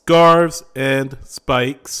Scarves and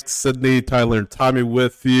Spikes. Sydney, Tyler, and Tommy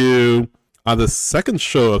with you on the second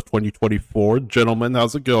show of 2024. Gentlemen,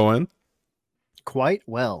 how's it going? Quite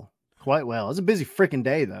well. Quite well. It was a busy freaking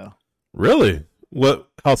day, though. Really? What?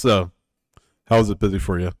 How so? How is it busy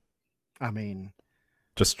for you? I mean,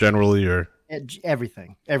 just generally, or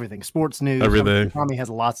everything. Sports news. Everything. Tommy has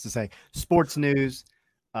lots to say. Sports news,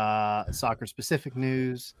 soccer specific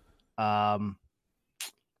news, life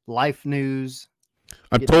news.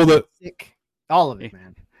 I'm told that sick. All of it,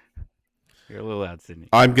 man. You're a little loud, Sydney.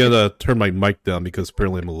 I'm gonna turn my mic down because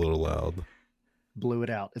apparently I'm a little loud. Blew it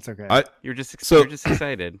out. It's okay. You're just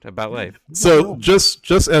excited about life. So just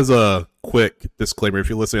as a quick disclaimer, if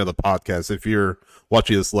you're listening to the podcast, if you're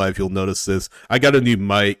watching this live, you'll notice this. I got a new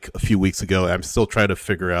mic a few weeks ago. I'm still trying to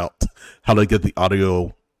figure out how to get the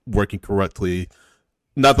audio working correctly.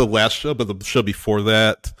 Not the last show, but the show before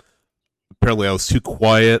that. Apparently I was too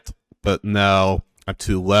quiet, but now I'm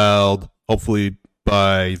too loud. Hopefully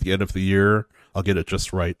by the end of the year, I'll get it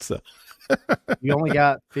just right. So. You only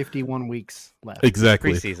got 51 weeks left.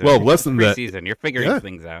 Exactly. Pre-season. Well, less than that. Pre-season. You're figuring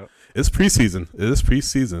things out. It's preseason. It is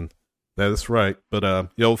preseason. That is right. But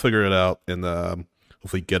we'll figure it out and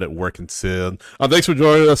hopefully get it working soon. Thanks for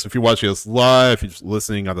joining us. If you're watching us live, if you're just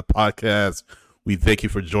listening on the podcast, we thank you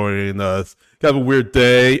for joining us. Have a weird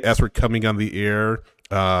day as we're coming on the air.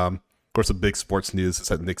 Of course, the big sports news is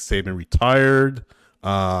that Nick Saban retired.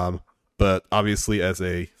 But obviously, as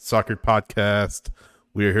a soccer podcast,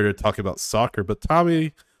 we are here to talk about soccer. But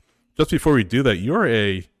Tommy, just before we do that, you're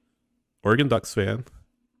a Oregon Ducks fan.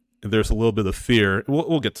 And there's a little bit of fear.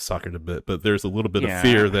 We'll get to soccer in a bit, but there's a little bit of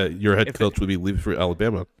fear that your head coach would be leaving for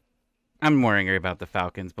Alabama. I'm more angry about the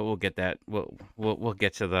Falcons, but we'll get that. We'll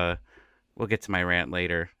get to my rant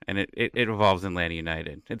later, and it involves Atlanta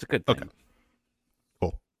United. It's a good thing. Okay.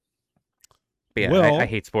 Cool. But yeah, I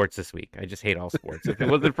hate sports this week. I just hate all sports. If it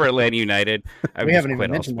wasn't for Atlanta United, I would just quit all sports. We haven't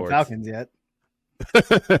even mentioned the Falcons yet.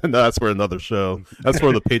 No, that's for another show. That's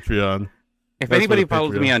for the Patreon. If anybody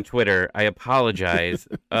follows me on Twitter, I apologize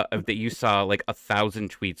that you saw like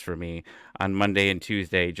 1,000 tweets from me on Monday and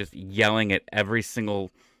Tuesday, just yelling at every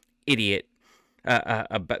single idiot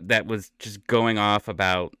that was just going off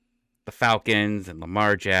about the Falcons and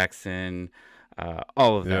Lamar Jackson,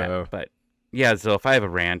 all of that. But yeah, so if I have a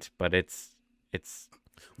rant, but it's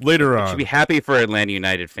later on. You should be happy for Atlanta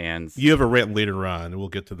United fans. You have a rant later on, and we'll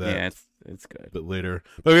get to that. Yeah, it's good. A bit later.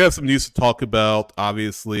 But we have some news to talk about.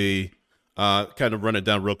 Obviously, kind of run it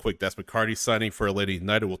down real quick. That's McCarty signing for Atlanta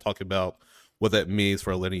United. We'll talk about what that means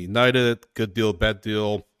for Atlanta United. Good deal, bad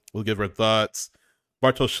deal. We'll give our thoughts.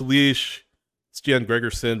 Bartosz, Slisz, Stian,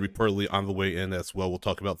 Gregersen reportedly on the way in as well. We'll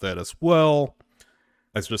talk about that as well.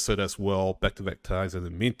 As just said as well, back-to-back ties. I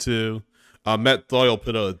didn't mean to. Matt Doyle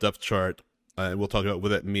put out a depth chart, and we'll talk about what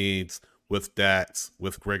that means with Dax,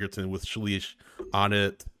 with Gregersen, with Slisz on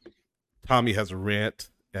it. Tommy has a rant,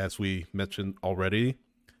 as we mentioned already.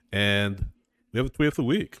 And we have a tweet of the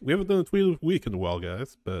week. We haven't done a tweet of the week in a while,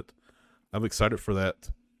 guys, but I'm excited for that.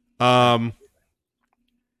 Tommy,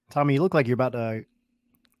 you look like you're about to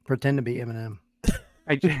pretend to be Eminem.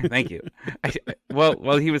 Thank you.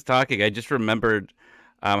 While he was talking, I just remembered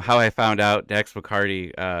how I found out Dax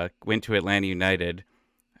McCarty went to Atlanta United,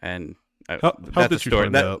 and how did you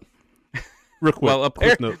find out? Real quick, well,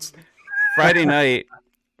 quick notes. Friday night,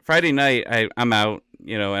 I'm out,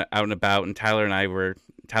 out and about, and Tyler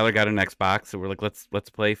got an Xbox, so we're like, let's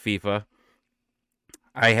play FIFA.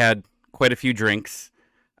 I had quite a few drinks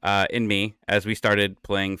in me as we started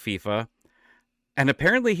playing FIFA, and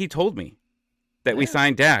apparently he told me that we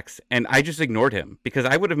signed Dax, and I just ignored him because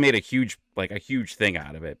I would have made a huge thing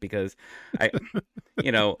out of it because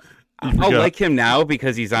I'll like him now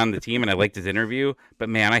because he's on the team and I liked his interview, but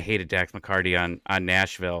man, I hated Dax McCarty on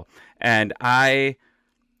Nashville, and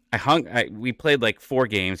we played like 4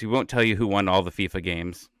 games. We won't tell you who won all the FIFA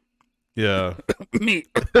games. Yeah. Me.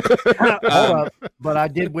 Hold up. But I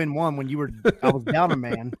did win one when I was down a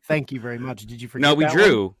man. Thank you very much. Did you forget? No, we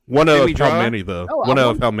drew. One out of how many, though? One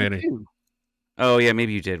out of how many? Oh, yeah,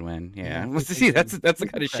 maybe you did win. Yeah. Let's see. That's the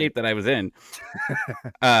kind of shape that I was in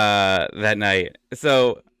that night.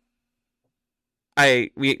 So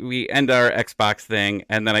we end our Xbox thing,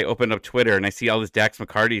 and then I open up Twitter, and I see all this Dax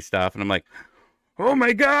McCarty stuff, and I'm like, oh,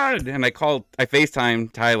 my God. And I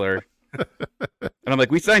FaceTime Tyler. And I'm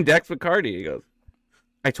like, we signed Dax McCarty. He goes,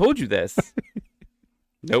 I told you this.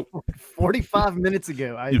 Nope. 45 minutes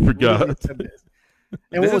ago. You forgot.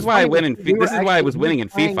 This is why I win this is why I was winning in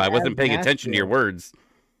FIFA. I wasn't paying attention to your words.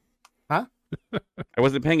 Huh? I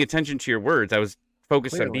wasn't paying attention to your words. I was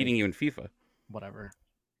focused on beating you in FIFA. Whatever.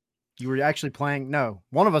 You were actually playing. No,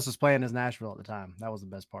 one of us was playing as Nashville at the time. That was the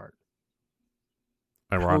best part.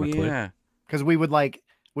 Ironically. Oh, yeah. Because we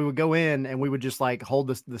would go in and we would just like hold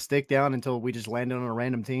the stick down until we just landed on a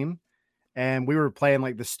random team. And we were playing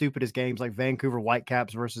like the stupidest games, like Vancouver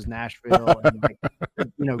Whitecaps versus Nashville, and like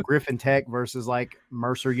Griffin Tech versus like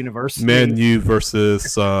Mercer University. Man U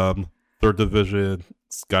versus third division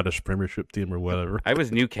Scottish Premiership team or whatever. I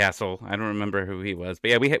was Newcastle. I don't remember who he was,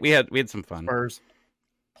 but yeah, we had some fun. Spurs.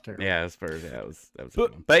 Yeah, Spurs. Yeah, that was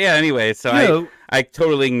fun. But yeah, anyway, so I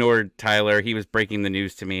totally ignored Tyler. He was breaking the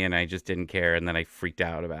news to me, and I just didn't care, and then I freaked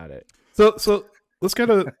out about it. So let's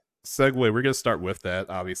kind of segue. We're going to start with that.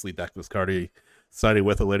 Obviously, McCarty signing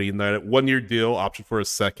with Atlanta United, 1-year deal, option for a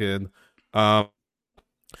second. I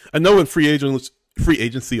know when free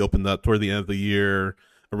agency opened up toward the end of the year,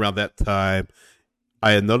 around that time,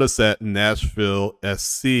 I had noticed that Nashville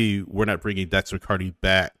SC were not bringing Dax McCarty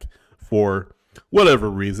back for whatever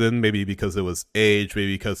reason. Maybe because it was age,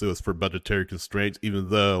 maybe because it was for budgetary constraints. Even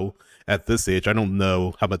though at this age, I don't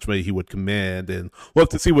know how much money he would command, and we'll have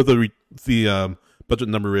to see what the budget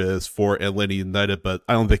number is for Atlanta United, but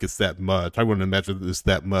I don't think it's that much. I wouldn't imagine it's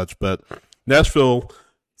that much, but Nashville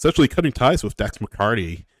essentially cutting ties with Dax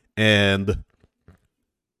McCarty, and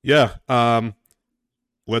yeah,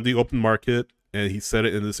 went the open market, and he said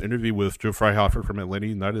it in this interview with Joe Fryhofer from Atlanta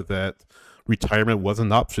United that retirement was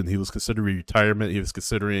an option. He was considering retirement. He was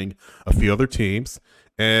considering a few other teams,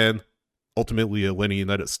 and ultimately Atlanta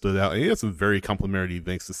United stood out. And he has some very complimentary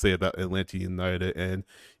things to say about Atlanta United, and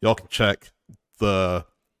y'all can check the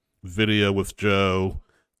video with Joe,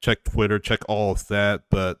 check Twitter, check all of that.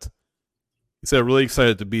 But he said, really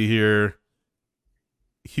excited to be here.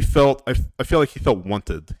 I feel like he felt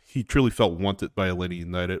wanted. He truly felt wanted by Atlanta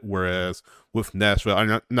United, whereas with Nashville, I'm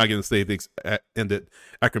not going to say things ended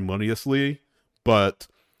acrimoniously, but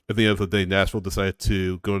at the end of the day, Nashville decided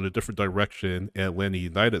to go in a different direction, and Atlanta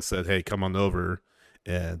United said, hey, come on over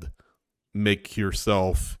and make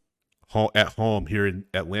yourself at home here in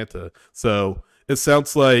Atlanta. So it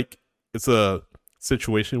sounds like it's a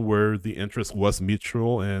situation where the interest was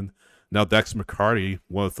mutual, and now Dax McCarty,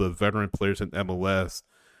 one of the veteran players in MLS,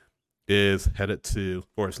 is headed to,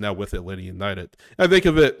 or is now with Atlanta United. I think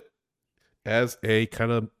of it as a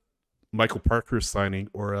kind of Michael Parker signing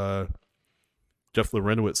or a Jeff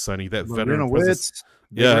Larenowitz signing. That veteran presence.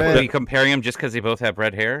 Yeah, are you comparing them just because they both have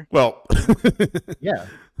red hair? Well, yeah,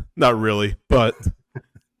 not really, but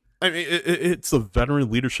I mean, it's a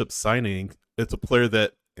veteran leadership signing. It's a player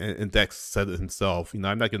that, and Dex said it himself, I'm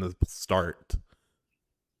not going to start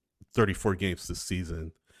 34 games this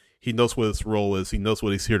season. He knows what his role is. He knows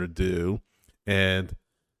what he's here to do. And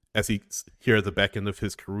as he's here at the back end of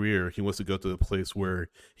his career, he wants to go to a place where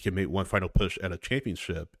he can make one final push at a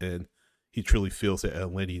championship. And he truly feels that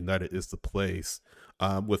Atlanta United is the place.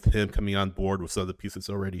 With him coming on board with some of the pieces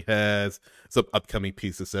he already has, some upcoming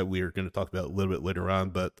pieces that we are going to talk about a little bit later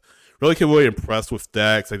on. But really impressed with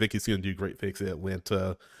Dax. I think he's going to do great things at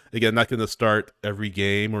Atlanta. Again, not going to start every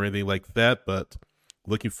game or anything like that, but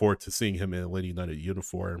looking forward to seeing him in Atlanta United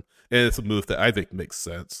uniform. And it's a move that I think makes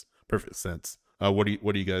sense. Perfect sense. What do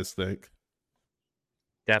you guys think?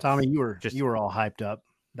 Tommy, you were all hyped up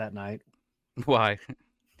that night. Why?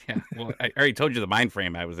 Yeah, well, I already told you the mind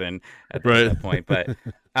frame I was in at that point, but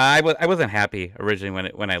I wasn't happy originally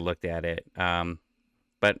when I looked at it.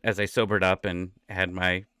 But as I sobered up and had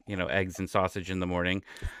my eggs and sausage in the morning,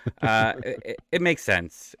 it makes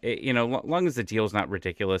sense. Long as the deal's not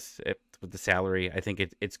ridiculous with the salary, I think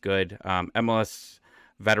it's good. MLS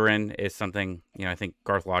veteran is something I think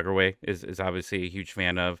Garth Lagerwey is obviously a huge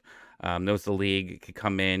fan of. Knows the league, could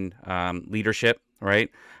come in, leadership.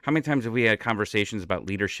 Right? How many times have we had conversations about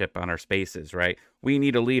leadership on our spaces, right? We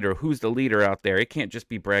need a leader. Who's the leader out there? It can't just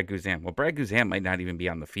be Brad Guzan. Well, Brad Guzan might not even be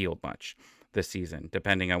on the field much this season,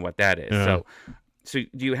 depending on what that is. Yeah. So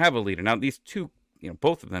do you have a leader? Now, these two,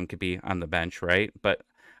 both of them could be on the bench, right? But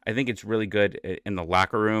I think it's really good in the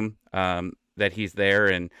locker room that he's there.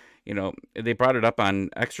 And, they brought it up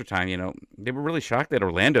on Extra Time. They were really shocked that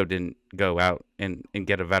Orlando didn't go out and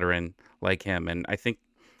get a veteran like him. And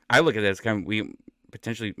I look at it as kind of we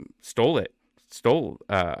potentially stole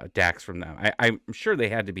Dax from them. I'm sure they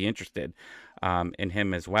had to be interested in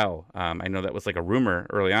him as well. I know that was like a rumor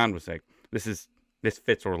early on, was like, this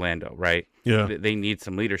fits Orlando, right? Yeah. They need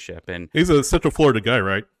some leadership. And he's a Central Florida guy,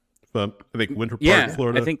 right? I think Winter Park,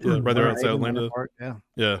 Florida. I think right there outside Atlanta. Park,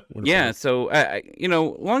 yeah. Park. So as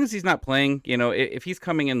long as he's not playing, if he's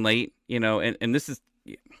coming in late, and this is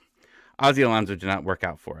Ozzie Alonso did not work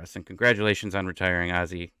out for us. And congratulations on retiring,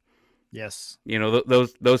 Ozzie. Yes.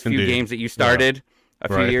 Those few games that you started a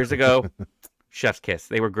few years ago, chef's kiss.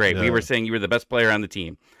 They were great. Yeah. We were saying you were the best player on the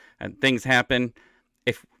team. And things happen.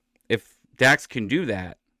 If Dax can do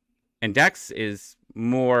that, and Dax is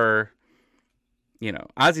more,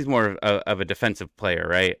 Ozzy's more of a defensive player,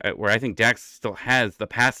 right? Where I think Dax still has the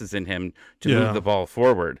passes in him to move the ball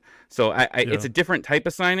forward. So it's a different type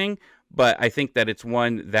of signing, but I think that it's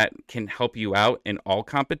one that can help you out in all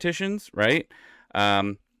competitions, right?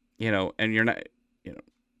 And you're not,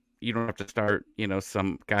 you don't have to start,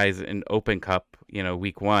 some guys in Open Cup,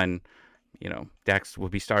 week 1. Dax will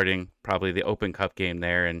be starting probably the Open Cup game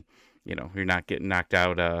there, and you're not getting knocked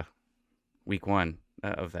out week 1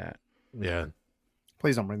 of that. Yeah.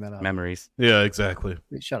 Please don't bring that up. Memories. Yeah, exactly.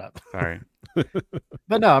 Shut up. Sorry.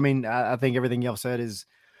 But no, I mean, I think everything y'all said is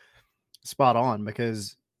spot on,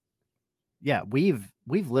 because we've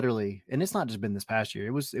literally, and it's not just been this past year.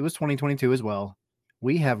 It was 2022 as well.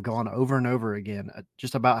 We have gone over and over again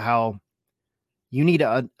just about how you need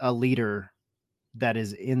a leader that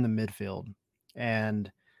is in the midfield.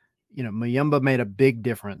 And, Muyumba made a big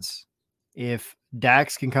difference. If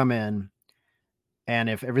Dax can come in, and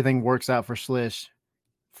if everything works out for Slisz,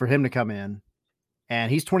 for him to come in, and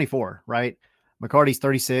he's 24, right? McCarty's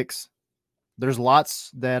 36. There's lots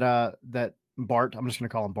that Bart, I'm just going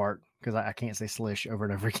to call him Bart because I can't say Slish over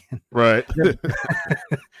and over again. Right.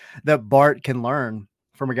 that Bart can learn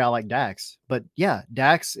from a guy like Dax. But yeah,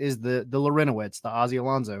 Dax is the Lorenowitz, the Ozzy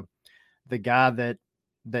Alonso, the guy that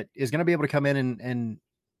is going to be able to come in and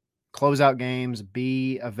close out games,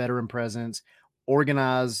 be a veteran presence,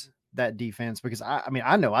 organize that defense. Because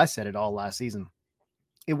I know I said it all last season.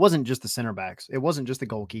 It wasn't just the center backs. It wasn't just the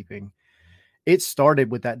goalkeeping. It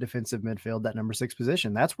started with that defensive midfield, that number 6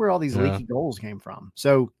 position. That's where all these leaky goals came from.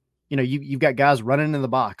 So, you've got guys running in the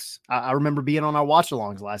box. I remember being on our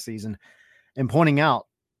watch-alongs last season and pointing out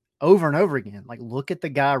over and over again, like, look at the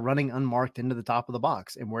guy running unmarked into the top of the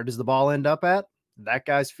box. And where does the ball end up at? That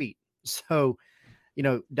guy's feet. So,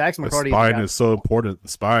 Dax McCarty. The spine is so important. The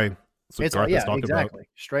spine. It's exactly. About.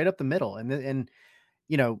 Straight up the middle. And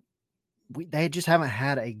they just haven't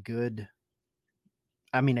had a good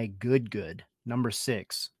number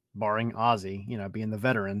 6, barring Ozzy, being the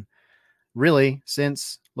veteran, really,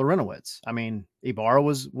 since Lorenowitz. I mean, Ibarra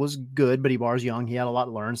was good, but Ibarra's young. He had a lot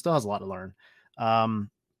to learn, still has a lot to learn.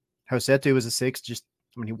 Josetu was a 6,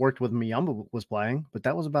 he worked with Muyumba was playing, but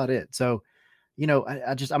that was about it. So,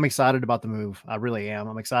 I'm excited about the move. I really am.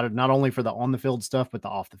 I'm excited not only for the on the field stuff, but the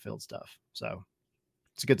off the field stuff. So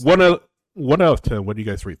it's a good stuff. 1 out of 10. What do you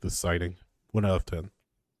guys rate this signing? 1 out of 10.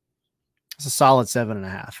 It's a solid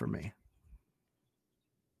 7.5 for me.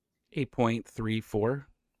 8.34.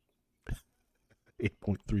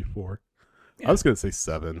 8.34. Yeah. I was going to say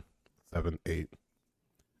 7, 8.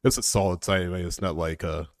 It's a solid signing. It's not like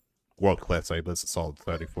a world-class signing, but it's a solid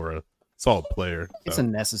signing for a solid player. So. It's a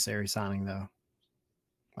necessary signing, though.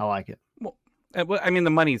 I like it. Well, the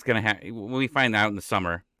money's going to have... When we find out in the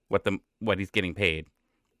summer what he's getting paid,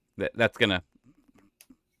 that's going to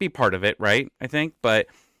be part of it, right? I think. But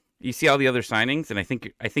you see all the other signings, and I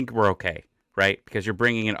think we're okay, right? Because you're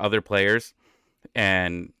bringing in other players,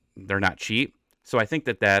 and they're not cheap. So I think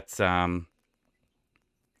that's a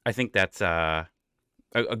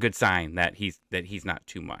good sign that he's not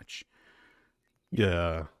too much.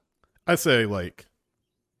 Yeah, I say like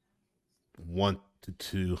 1 to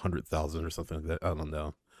 200,000 or something like that. I don't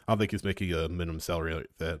know. I don't think he's making a minimum salary like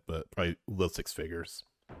that, but probably low 6 figures.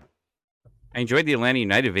 I enjoyed the Atlanta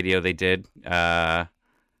United video they did, where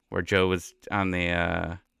Joe was on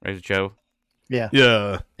the right, Joe? Yeah.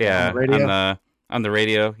 On the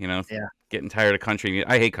radio, Yeah. Getting tired of country music.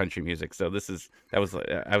 I hate country music, so I was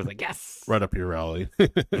like, yes, right up your alley.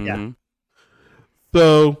 Mm-hmm. Yeah.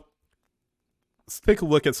 So let's take a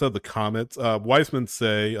look at some of the comments. Wiseman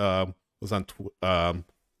say was on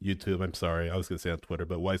YouTube. I'm sorry, I was going to say on Twitter,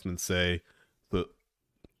 but Wiseman say the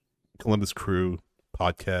Columbus Crew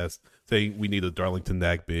podcast saying we need a Darlington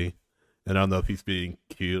Nagby, and I don't know if he's being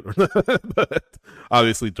cute or not, but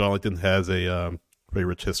obviously Darlington has a very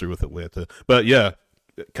rich history with Atlanta. But yeah,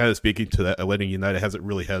 kind of speaking to that, Atlanta United hasn't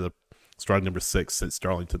really had a strong number 6 since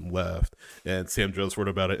Darlington left, and Sam Jones wrote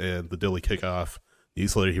about it in the Daily Kickoff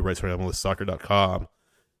newsletter he writes for MLSsoccer.com.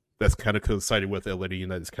 That's kind of coincided with Atlanta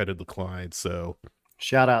United's kind of decline. So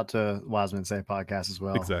shout out to Wiseman Say podcast as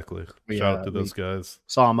well. Exactly. Shout out to those guys.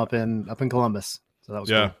 Saw him up in Columbus, so that was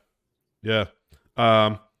cool. Yeah.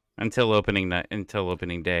 Until opening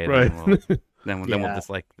day, right? Then we'll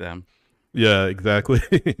dislike them. Yeah, exactly.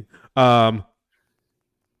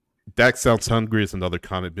 Dax sounds hungry is another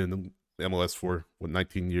comment. Been in MLS for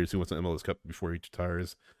 19 years. He wants an MLS Cup before he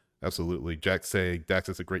retires. Absolutely. Jack saying Dax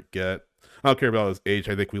is a great get. I don't care about his age.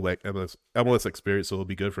 I think we like MLS experience, so it'll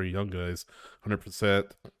be good for young guys.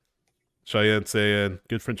 100%. Cheyenne saying,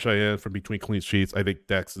 good friend Cheyenne from Between Clean Sheets. I think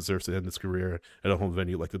Dax deserves to end his career at a home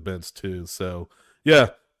venue like the Benz too. So Yeah,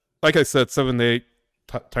 like I said, 7-8.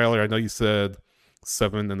 Tyler, I know you said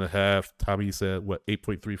 7.5. Tommy, you said what,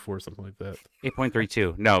 8.34, something like that.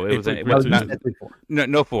 8.32. No, it was No, you not. said 3-4.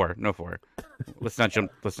 No 4. No 4. Let's not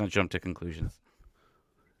jump to conclusions.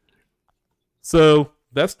 So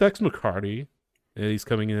that's Dex McCarty, and he's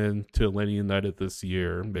coming in to Atlanta United this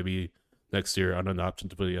year, maybe next year on an option,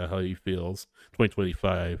 depending on how he feels.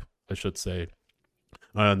 2025, I should say,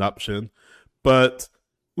 on an option. But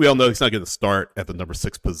we all know he's not going to start at the number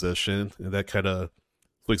 6 position, and that kind of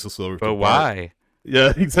swings us over. But why?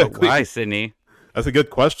 Yeah, exactly. But why, Sydney? That's a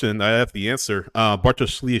good question. I have the answer.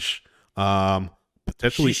 Bartosz Slisz,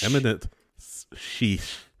 potentially eminent.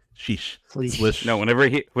 Slisz. No,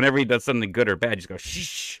 whenever he does something good or bad, just go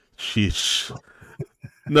sheesh.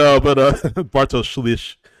 No, but Bartosz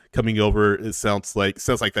Slisz coming over, it sounds like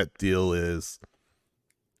that deal is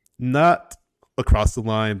not across the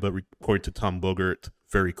line, but according to Tom Bogert,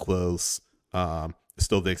 very close.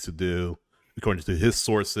 Still things to do, according to his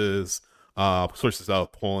sources. Sources out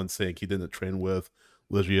of Poland saying he didn't train with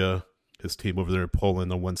Legia, his team over there in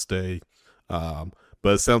Poland on Wednesday. But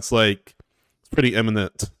it sounds like it's pretty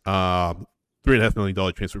imminent. $3.5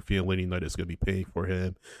 million transfer fee, and Atlanta United is going to be paying for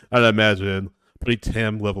him. I'd imagine pretty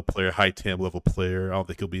TAM level player, high TAM level player. I don't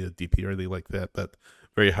think he'll be a DP or anything like that, but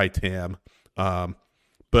very high TAM.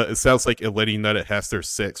 But it sounds like Atlanta United has their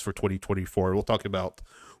 6 for 2024. We'll talk about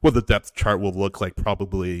what the depth chart will look like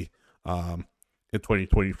probably in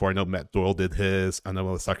 2024. I know Matt Doyle did his. I know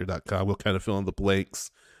on soccer.com. We'll kind of fill in the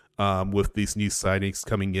blanks with these new signings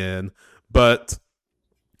coming in. But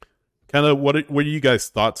kind of what are you guys'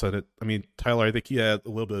 thoughts on it? I mean, Tyler, I think you had a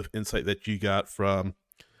little bit of insight that you got from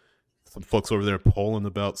some folks over there in Poland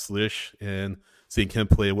about Slisz and seeing him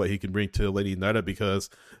play and what he can bring to Atlanta United, because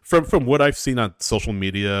from what I've seen on social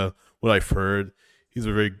media, what I've heard, he's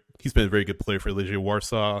been a very good player for Legia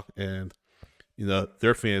Warsaw, and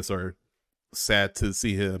their fans are sad to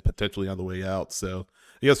see him potentially on the way out. So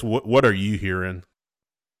I guess what are you hearing?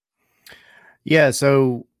 Yeah,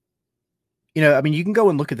 so I mean, you can go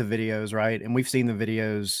and look at the videos, right? And we've seen the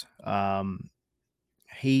videos.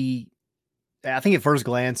 I think at first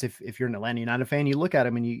glance, if you're an Atlanta United fan, you look at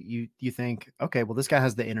him and you think, okay, well, this guy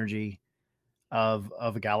has the energy of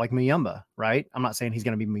a guy like Muyumba, right? I'm not saying he's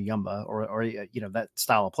going to be Muyumba or that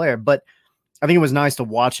style of player, but I think it was nice to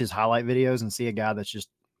watch his highlight videos and see a guy that's just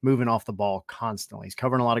moving off the ball constantly. He's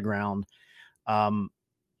covering a lot of ground.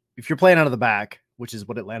 If you're playing out of the back, which is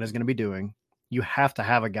what Atlanta is going to be doing, you have to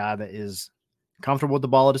have a guy that is comfortable with the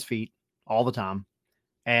ball at his feet all the time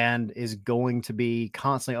and is going to be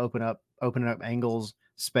constantly opening up angles,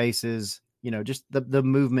 spaces. Just the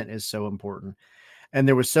movement is so important. And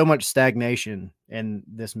there was so much stagnation in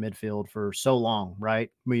this midfield for so long, right?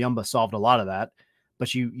 Muyumba solved a lot of that,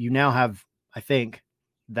 but you now have, I think,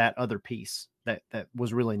 that other piece that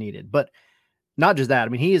was really needed. But not just that. I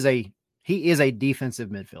mean, he is a defensive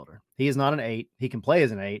midfielder. He is not an 8. He can play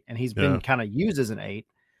as an 8, and he's been kind of used as an 8,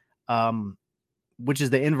 which is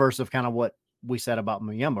the inverse of kind of what we said about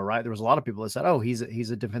Muyumba, right? There was a lot of people that said, oh, he's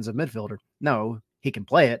a defensive midfielder. No, he can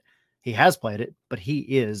play it. He has played it, but he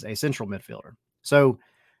is a central midfielder. So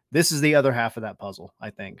this is the other half of that puzzle, I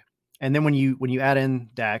think. And then when you add in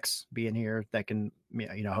Dax being here, that can,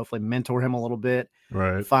 hopefully mentor him a little bit,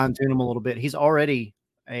 right, fine tune him a little bit. He's already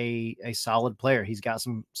a solid player. He's got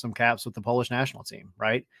some caps with the Polish national team,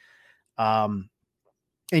 right? And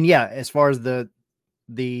yeah, as far as the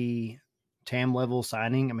TAM level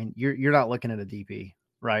signing, I mean, you're not looking at a DP,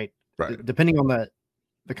 right? Right. Depending on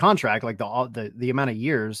the contract, like the amount of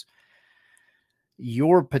years,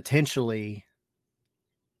 you're potentially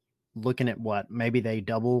looking at what, maybe they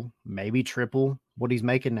double, maybe triple what he's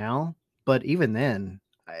making now. But even then,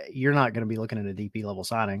 you're not going to be looking at a DP level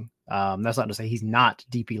signing. That's not to say he's not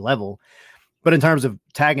DP level, but in terms of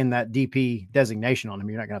tagging that DP designation on him,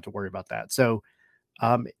 you're not going to have to worry about that. So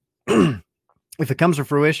if it comes to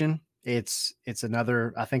fruition, it's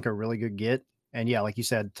another, I think, a really good get. And yeah, like you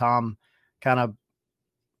said, Tom kind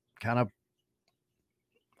of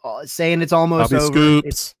saying it's almost Bobby over.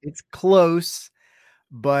 Scoops. It's close,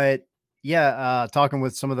 but yeah, talking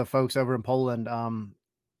with some of the folks over in Poland,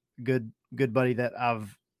 good buddy that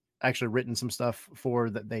I've actually written some stuff for,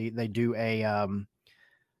 that they do a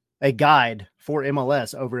guide for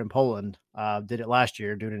MLS over in Poland. Did it last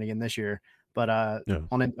year, doing it again this year. But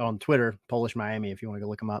on Twitter, Polish Miami, if you want to go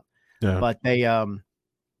look them up. Yeah. But they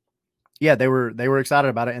they were excited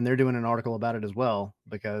about it, and they're doing an article about it as well,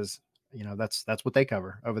 because that's what they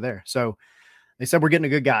cover over there. So they said we're getting a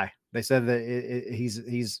good guy. They said that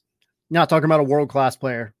he's not talking about a world-class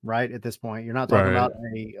player, right? At this point, you're not talking about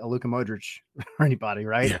a Luka Modric or anybody,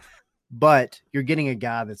 right? Yeah. but you're getting a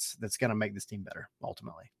guy that's going to make this team better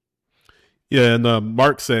ultimately. Yeah, and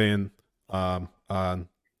Mark saying on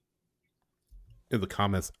in the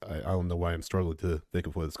comments, I don't know why I'm struggling to think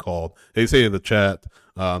of what it's called. They say in the chat,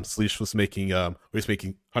 Slisz was making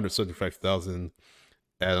 175,000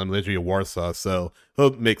 at Legia Warsaw, so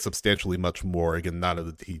he'll make substantially much more. Again, not in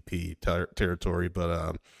the TP territory,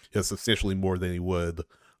 but substantially more than he would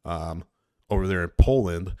over there in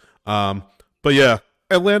Poland. But yeah,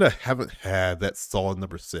 Atlanta haven't had that solid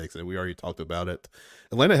number 6, and we already talked about it.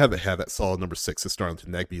 Atlanta haven't had that solid number 6 since Starlin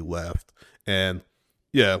Nagbe left, and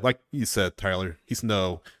yeah, like you said, Tyler, he's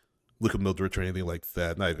no Luka Modric or anything like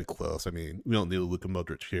that. Not even close. I mean, we don't need a Luka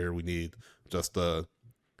Modric here. We need just a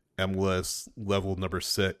MLS level number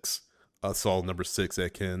 6, a solid number 6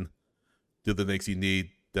 that can do the things you need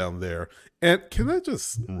down there. And can I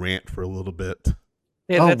just rant for a little bit?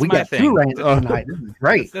 Yeah, that's we my got thing. 2 rants tonight. This is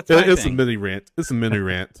great. It's a mini rant. It's a mini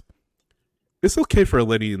rant. It's okay for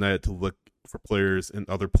Atlanta United to look for players in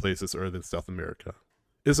other places other than South America.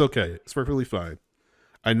 It's okay. It's perfectly fine.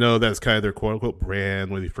 I know that's kind of their quote-unquote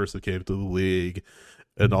brand when they first came to the league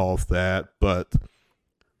and all of that, but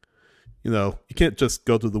you can't just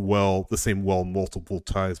go to the same well multiple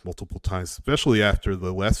times, especially after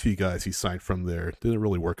the last few guys he signed from there. It didn't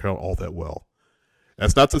really work out all that well.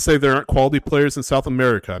 That's not to say there aren't quality players in South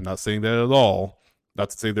America. I'm not saying that at all.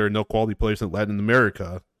 Not to say there are no quality players in Latin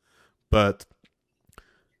America, but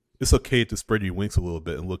it's okay to spread your wings a little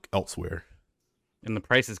bit and look elsewhere. And the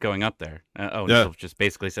price is going up there. Yeah. Neil just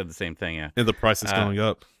basically said the same thing. Yeah, and the price is going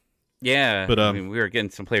up. Yeah, but I mean, we were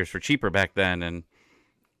getting some players for cheaper back then, and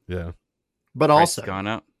yeah, but also gone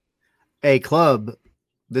up. A club.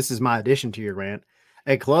 This is my addition to your rant.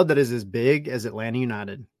 A club that is as big as Atlanta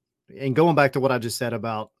United, and going back to what I just said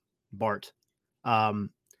about Bart,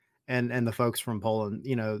 and the folks from Poland,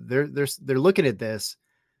 they're looking at this,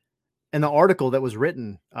 and the article that was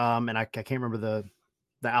written, and I can't remember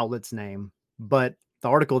the outlet's name. But the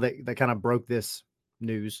article that kind of broke this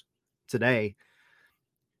news today,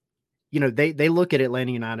 they look at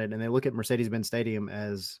Atlanta United and they look at Mercedes-Benz Stadium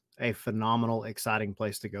as a phenomenal, exciting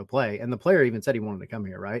place to go play. And the player even said he wanted to come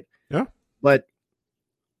here, right? Yeah. But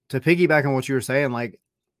to piggyback on what you were saying, like,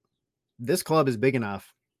 this club is big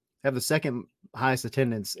enough, have the second highest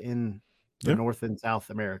attendance in the North and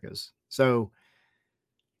South Americas. So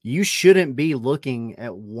you shouldn't be looking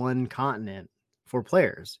at one continent for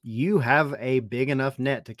players. You have a big enough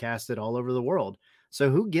net to cast it all over the world. So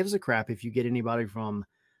who gives a crap if you get anybody from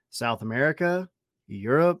South America,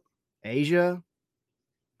 Europe, Asia,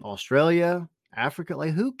 Australia, Africa?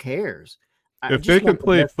 Like, who cares? If they can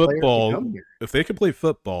play football,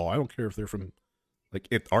 I don't care if they're from like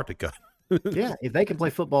Antarctica. Yeah, if they can play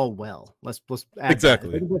football well, let's add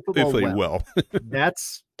exactly. They play well.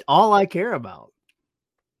 That's all I care about.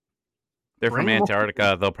 They're from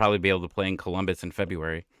Antarctica. They'll probably be able to play in Columbus in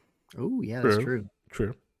February. Oh, yeah, that's true.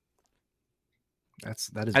 True.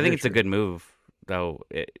 That is. I think it's a good move, though.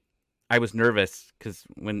 I was nervous because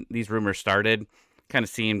when these rumors started, kind of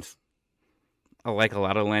seemed like a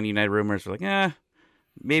lot of Atlanta United rumors were like,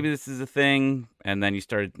 maybe this is a thing. And then you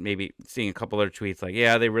started maybe seeing a couple other tweets like,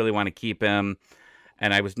 yeah, they really want to keep him.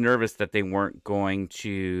 And I was nervous that they weren't going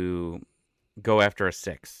to go after a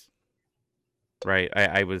 6. Right,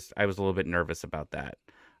 I was a little bit nervous about that.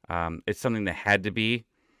 It's something that had to be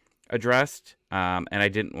addressed, and I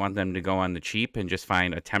didn't want them to go on the cheap and just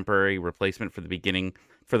find a temporary replacement for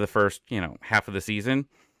the first half of the season.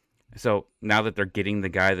 So now that they're getting the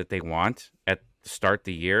guy that they want at the start of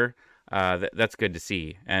the year, that's good to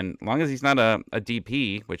see. And as long as he's not a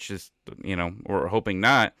DP, which is we're hoping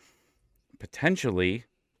not, potentially,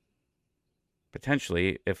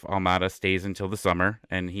 if Almada stays until the summer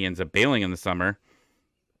and he ends up bailing in the summer,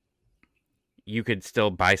 you could still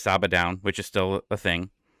buy Saba down, which is still a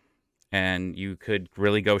thing. And you could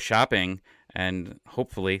really go shopping. And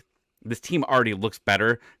hopefully this team already looks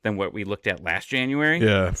better than what we looked at last January.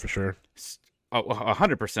 Yeah, for sure.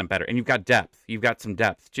 100% better. And you've got depth. You've got some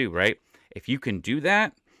depth too, right? If you can do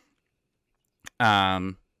that,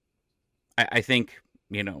 I think,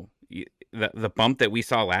 the bump that we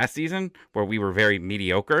saw last season where we were very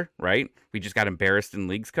mediocre, right? We just got embarrassed in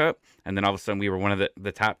Leagues Cup. And then all of a sudden we were one of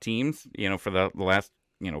the top teams, for the last,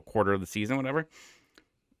 quarter of the season, whatever.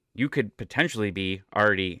 You could potentially be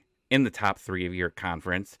already in the top 3 of your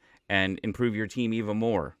conference and improve your team even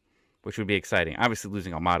more, which would be exciting. Obviously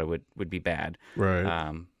losing Almada would be bad.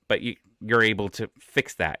 Right. But you're able to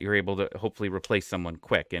fix that. You're able to hopefully replace someone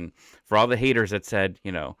quick. And for all the haters that said,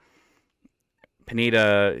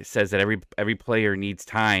 Pineda says that every player needs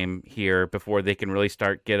time here before they can really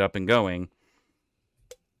get up and going.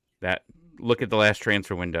 That look at the last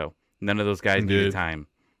transfer window. None of those guys Indeed. needed time.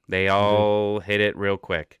 They all hit it real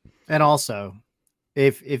quick. And also,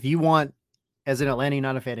 if you want, as an Atlanta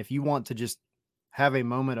United fan, if you want to just have a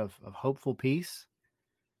moment of hopeful peace,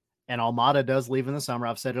 and Almada does leave in the summer,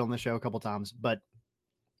 I've said it on the show a couple times, but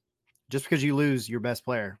just because you lose your best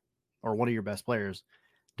player or one of your best players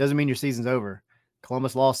doesn't mean your season's over.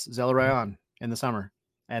 Columbus lost Zelarayan in the summer.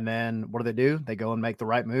 And then what do? They go and make the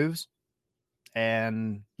right moves.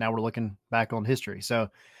 And now we're looking back on history. So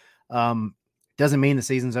doesn't mean the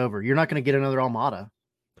season's over. You're not going to get another Almada.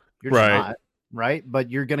 You're just not, right? But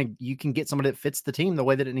you can get somebody that fits the team the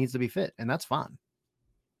way that it needs to be fit, and that's fine.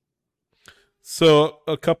 So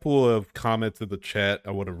a couple of comments in the chat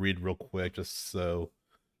I want to read real quick, just so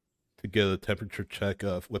to get a temperature check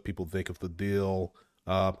of what people think of the deal.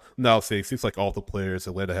 Now, I'll say it seems like all the players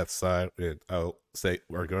Atlanta have signed, and I'll say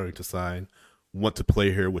are going to sign, want to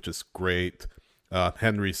play here, which is great.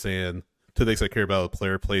 Henry saying, to the extent I care about a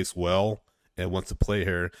player plays well and wants to play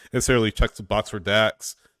here. It certainly checks the box for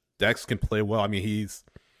Dax. Dax can play well. I mean, he's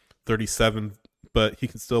 37, but he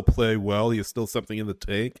can still play well. He has still something in the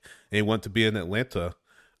tank, and he wants to be in Atlanta.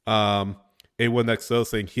 A1XO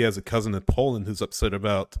saying he has a cousin in Poland who's upset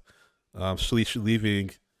about Slisz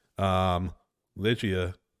leaving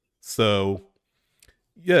Legia. So,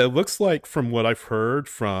 yeah, it looks like from what I've heard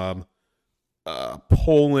from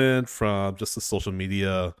Poland, from just the social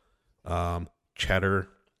media chatter,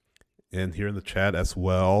 and here in the chat as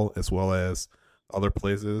well as other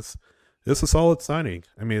places, it's a solid signing.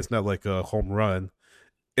 I mean, it's not like a home run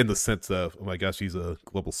in the sense of, oh my gosh, he's a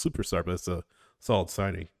global superstar, but it's a solid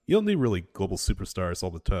signing. You don't need really global superstars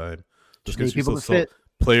all the time. Just need people to fit.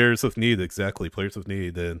 Players of need, exactly. Players of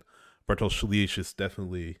need. And Bartosz Slisz is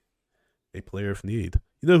definitely a player of need.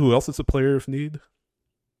 You know who else is a player of need?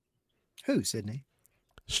 Who, Sydney?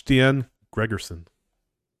 Stian Gregersen.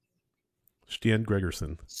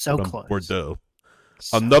 So from close. Bordeaux.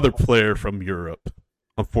 Another player from Europe.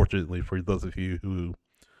 Unfortunately, for those of you who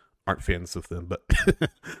aren't fans of them, but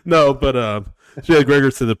no, but Stian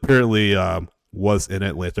Gregersen apparently was in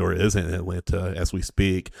Atlanta, or is in Atlanta as we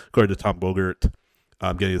speak, according to Tom Bogert,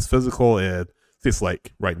 getting his physical, and it's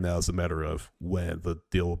like right now is a matter of when the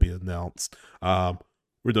deal will be announced. We're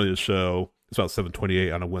doing a show. It's about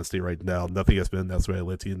 7:28 on a Wednesday right now. Nothing has been announced by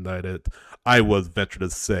Atlanta United. I would venture to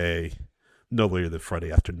say no later than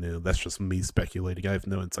Friday afternoon. That's just me speculating. I have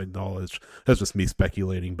no inside knowledge. That's just me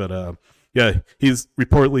speculating. But yeah, he's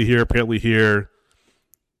reportedly here, apparently here,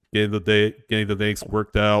 getting the things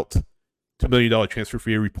worked out. $2 million transfer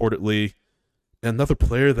fee reportedly. And another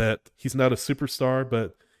player that he's not a superstar,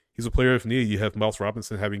 but he's a player of need. You have Miles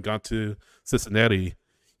Robinson having gone to Cincinnati.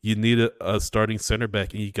 You need a starting center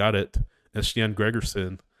back, and you got it. And Stian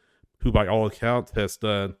Gregersen, who by all accounts has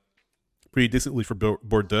done pretty decently for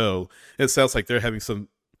Bordeaux. It sounds like they're having some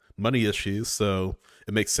money issues, so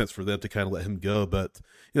it makes sense for them to kind of let him go. But,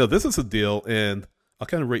 this is a deal, and I'll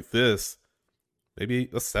kind of rate this maybe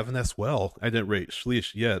a 7 as well. I didn't rate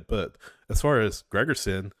Slisz yet, but as far as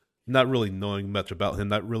Gregersen, not really knowing much about him,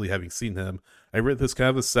 not really having seen him, I rate this kind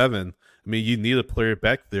of a 7. I mean, you need a player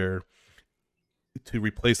back there to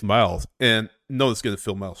replace Miles, and no one's going to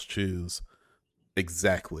fill Miles' shoes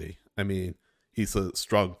exactly. I mean, he's a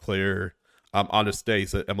strong player. On his day,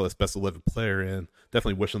 he's an MLS Best 11 player, and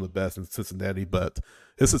definitely wish him the best in Cincinnati. But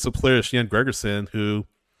this is a player, Stian Gregersen, who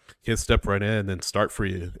can step right in and start for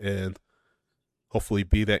you, and hopefully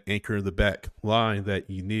be that anchor in the back line that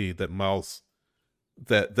you need. That Miles,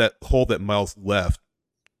 that hole that Miles left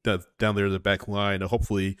down there in the back line, and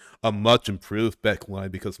hopefully a much improved back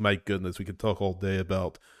line. Because my goodness, we could talk all day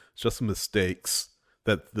about just some mistakes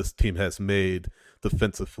that this team has made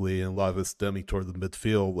defensively, and a lot of it stemming toward the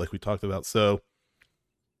midfield, like we talked about. So,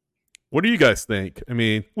 what do you guys think? I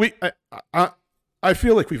mean, I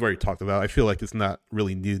feel like we've already talked about it. I feel like it's not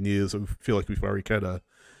really new news. I feel like we've already kind of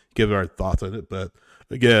given our thoughts on it. But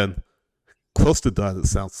again, close to done, it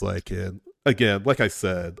sounds like. And again, like I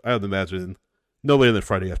said, I would imagine no later than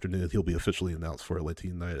Friday afternoon he'll be officially announced for Atlanta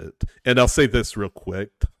United. And I'll say this real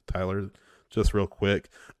quick, Tyler, just real quick.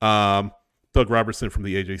 Doug Robertson from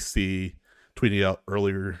the AJC tweeting out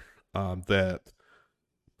earlier that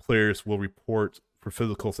players will report for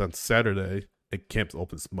physicals on Saturday and camp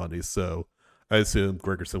opens Monday. So I assume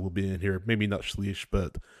Gregersen will be in here. Maybe not Slisz,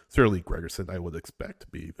 but certainly Gregersen I would expect to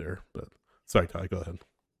be there. But sorry, Ty, go ahead.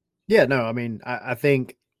 Yeah, no, I mean, I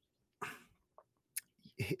think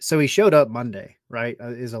so. He showed up Monday, right?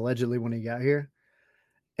 Is allegedly when he got here.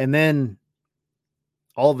 And then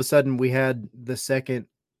all of a sudden we had the second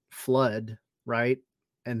flood, right?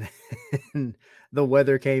 And then the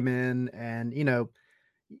weather came in, and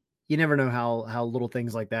you never know how little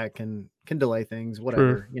things like that can delay things.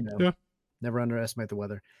 Whatever, Yeah. never underestimate the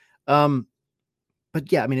weather. But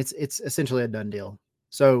yeah, I mean, it's essentially a done deal.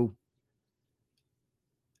 So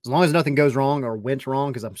as long as nothing goes wrong or went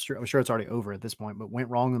wrong, because I'm sure it's already over at this point, but went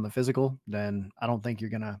wrong in the physical, then I don't think you're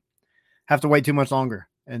gonna have to wait too much longer.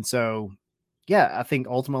 And so, yeah, I think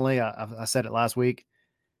ultimately, I said it last week,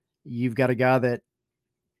 you've got a guy that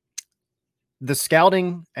the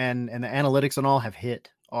scouting and the analytics and all have hit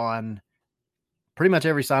on pretty much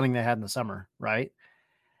every signing they had in the summer, right?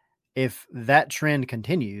 If that trend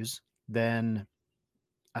continues, then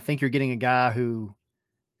I think you're getting a guy who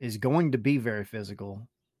is going to be very physical,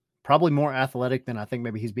 probably more athletic than I think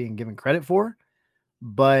maybe he's being given credit for,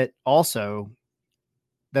 but also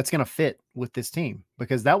that's going to fit with this team,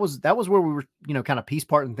 because that was where we were, kind of piece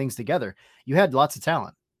parting things together. You had lots of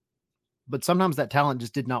talent, but sometimes that talent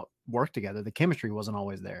just did not work together. The chemistry wasn't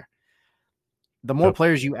always there. The more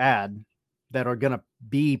players you add that are going to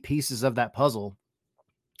be pieces of that puzzle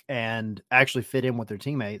and actually fit in with their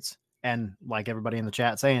teammates, and like everybody in the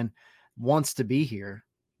chat saying, wants to be here,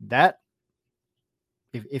 that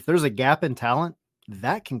if there's a gap in talent,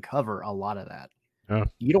 that can cover a lot of that. Yeah.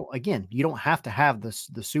 You don't have to have the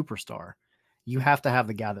superstar. You have to have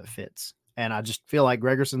the guy that fits. And I just feel like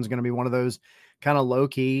Gregersen's going to be one of those kind of low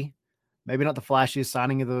key, maybe not the flashiest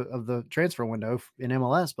signing of the transfer window in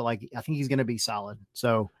MLS, but like, I think he's going to be solid.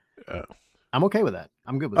 So I'm okay with that.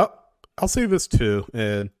 I'm good with it. I'll say this too,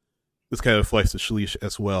 and this kind of applies to Slisz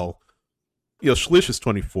as well. Slisz is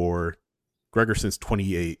 24, Gregersen's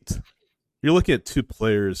 28. You're looking at two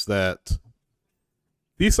players that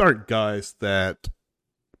these aren't guys that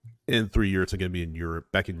in 3 years are going to be in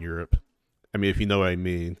Europe, back in Europe. I mean, if you know what I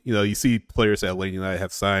mean. You see players that Atlanta United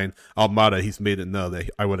have signed. Almada, he's made it known that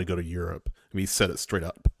I want to go to Europe. I mean, he said it straight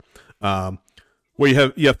up.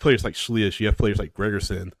 Where you have players like Slisz, you have players like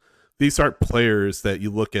Gregersen. These aren't players that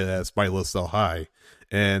you look at as buy low, sell high.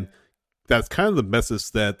 And that's kind of the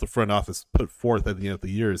message that the front office put forth at the end of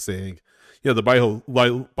the year, is saying, the buy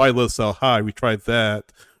low, sell high, we tried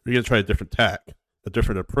that. We're going to try a different tack, a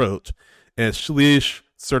different approach. And Slisz,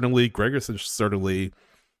 certainly, Gregersen certainly,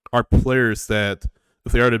 are players that,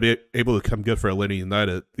 if they are to be able to come good for Atlanta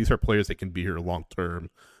United, these are players that can be here long term.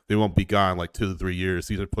 They won't be gone like 2 to 3 years.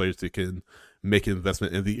 These are players that can make an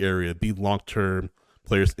investment in the area, be long term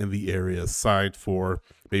players in the area, signed for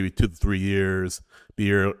maybe 2 to 3 years, be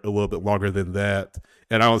here a little bit longer than that.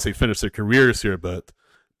 And I won't say finish their careers here, but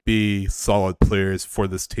be solid players for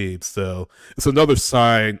this team. So it's another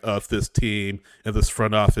sign of this team and this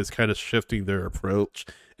front office kind of shifting their approach.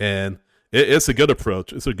 And it's a good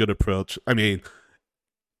approach. It's a good approach. I mean,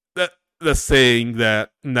 that's saying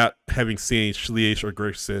that not having seen Slisz or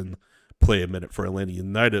Gregersen play a minute for Atlanta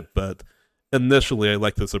United, but initially I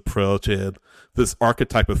like this approach and this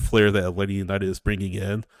archetype of player that Atlanta United is bringing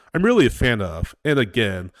in. I'm really a fan of. And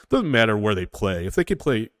again, doesn't matter where they play. If they can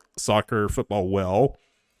play soccer, football well,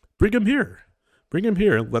 bring them here. Bring them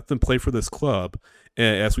here and let them play for this club.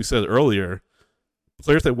 And as we said earlier,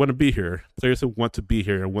 players that want to be here, players that want to be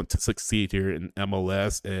here and want to succeed here in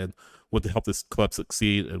MLS and want to help this club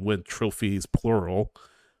succeed and win trophies, plural.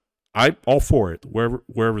 I'm all for it,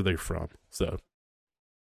 wherever they're from. So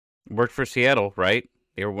worked for Seattle, right?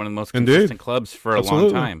 They were one of the most consistent clubs for a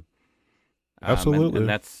long time. Absolutely. And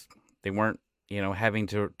that's, they weren't, having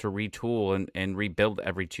to retool and rebuild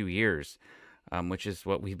every 2 years, which is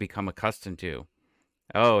what we've become accustomed to.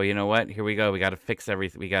 Oh, you know what? Here we go. We got to fix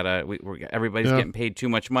everything. Everybody's getting paid too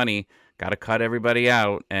much money. Got to cut everybody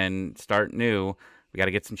out and start new. We got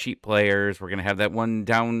to get some cheap players. We're going to have that one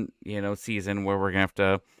down, season where we're going to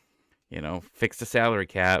have to, fix the salary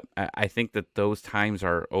cap. I think that those times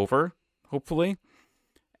are over, hopefully,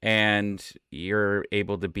 and you're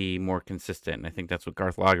able to be more consistent. And I think that's what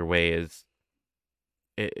Garth Lagerwey is.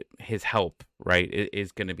 His help, right,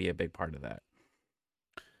 is going to be a big part of that.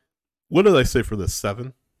 What did I say for this?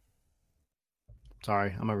 7?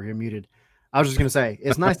 Sorry, I'm over here muted. I was just going to say,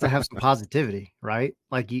 it's nice to have some positivity, right?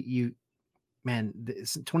 Like man,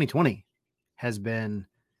 2020 has been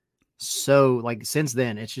so, like, since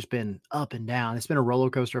then, it's just been up and down. It's been a roller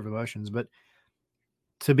coaster of emotions, but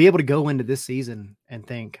to be able to go into this season and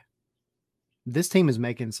think this team is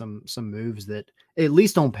making some moves that, at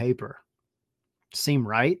least on paper, seem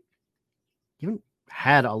right. You haven't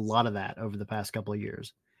had a lot of that over the past couple of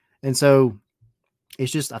years. And so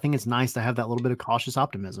it's just, I think it's nice to have that little bit of cautious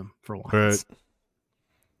optimism for once. Right.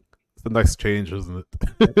 It's a nice change, isn't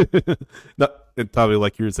it? And probably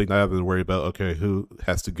like you were saying, not having to worry about, okay, who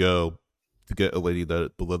has to go to get a lady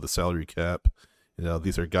that below the salary cap.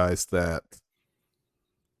 These are guys that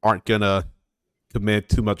aren't gonna command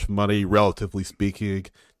too much money, relatively speaking.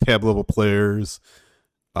 Tab level players,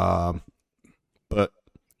 but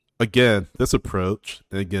again, this approach,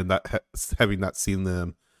 and again, having not seen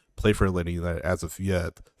them play for Atlanta United as of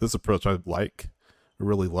yet, this approach I like. I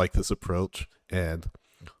really like this approach, and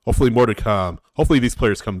hopefully more to come. Hopefully these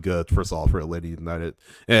players come good, first of all, for Atlanta United.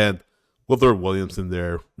 And we'll throw Williams in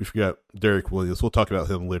there. We forgot Derek Williams. We'll talk about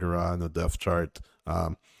him later on the depth chart.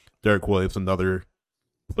 Derek Williams, another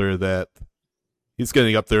player that he's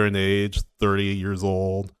getting up there in age, 30 years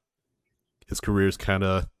old. His career is kind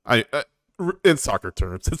of, in soccer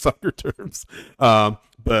terms,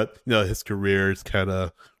 but his career is kind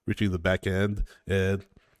of reaching the back end, and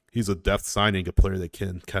he's a depth signing, a player that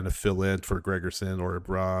can kind of fill in for Gregersen or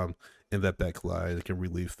Abram in that back line that can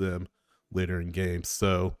relieve them later in games.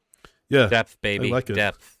 So, yeah, depth, baby, I like it.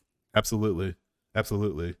 Depth. Absolutely.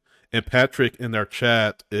 And Patrick in our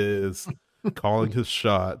chat is calling his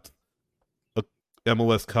shot. A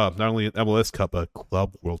MLS Cup, not only an MLS Cup, a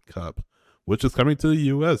Club World Cup, which is coming to the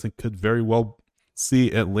U.S. and could very well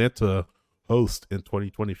see Atlanta host in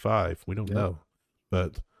 2025. We don't know,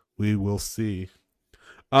 but we will see.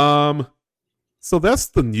 So that's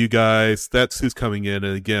the new guys. That's who's coming in.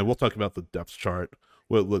 And again, we'll talk about the depth chart,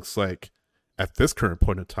 what it looks like at this current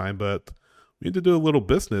point in time. But we need to do a little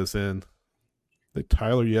business. And I think,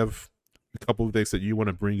 Tyler, you have a couple of things that you want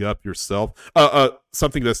to bring up yourself.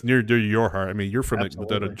 Something that's near to your heart. I mean, you're from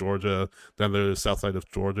Medina, Georgia, down the south side of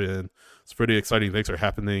Georgia, and it's pretty exciting things are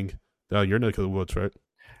happening down your neck of the woods, right?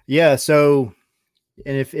 Yeah. So,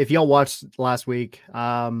 and if y'all watched last week,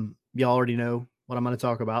 y'all already know what I'm going to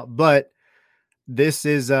talk about, but this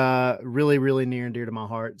is really, really near and dear to my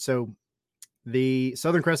heart. So the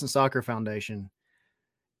Southern Crescent Soccer Foundation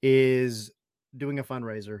is doing a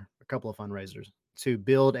couple of fundraisers to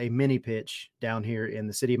build a mini pitch down here in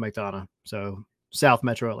the city of McDonough. So South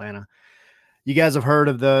Metro Atlanta. You guys have heard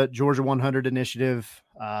of the Georgia 100 initiative,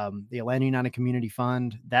 the Atlanta United Community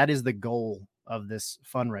Fund. That is the goal of this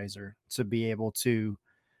fundraiser, to be able to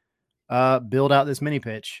build out this mini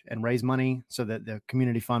pitch and raise money so that the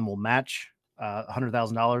community fund will match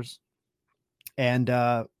 $100,000.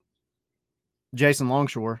 And Jason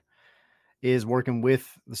Longshore is working with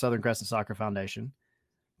the Southern Crescent Soccer Foundation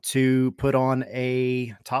to put on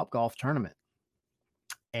a Topgolf tournament.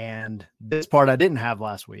 And this part I didn't have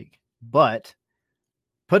last week, but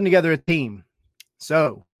putting together a team.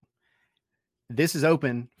 So this is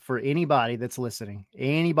open for anybody that's listening,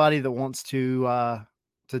 anybody that wants to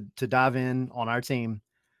dive in on our team.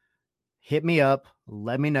 Hit me up,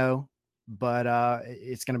 let me know. But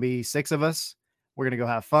it's going to be 6 of us. We're going to go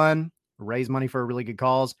have fun, raise money for a really good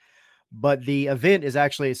cause. But the event is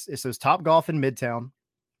actually, it says Topgolf in Midtown,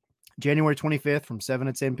 January 25th from 7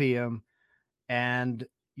 to 10 p.m. And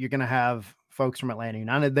you're going to have folks from Atlanta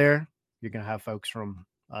United there. You're going to have folks from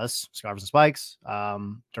us, Scarves and Spikes,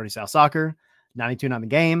 Dirty South Soccer, 92.9 The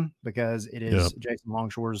Game, because it is Jason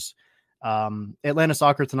Longshore's Atlanta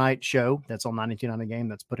Soccer Tonight show that's on 92.9 The Game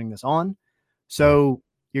that's putting this on. So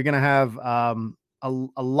you're going to have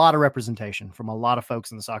a lot of representation from a lot of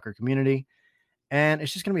folks in the soccer community, and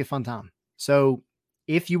it's just going to be a fun time. So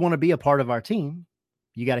if you want to be a part of our team,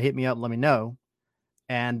 you got to hit me up, let me know.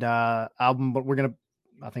 And but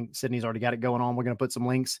I think Sydney's already got it going on. We're going to put some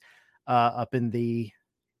links up in the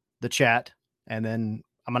chat, and then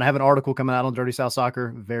I'm going to have an article coming out on Dirty South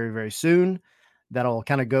Soccer very, very soon that'll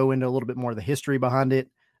kind of go into a little bit more of the history behind it,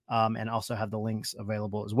 and also have the links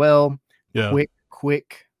available as well. Yeah.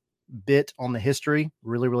 Quick bit on the history.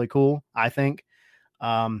 Really, really cool, I think.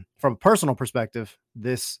 From a personal perspective,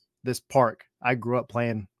 this park, I grew up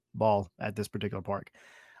playing ball at this particular park.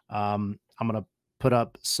 I'm going to put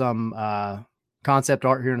up some concept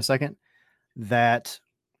art here in a second that,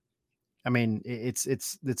 I mean, it's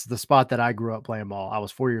the spot that I grew up playing ball. I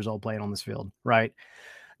was 4 years old playing on this field, right?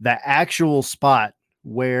 The actual spot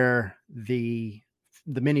where the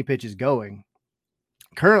mini pitch is going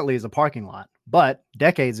currently is a parking lot, but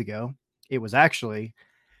decades ago, it was actually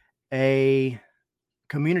a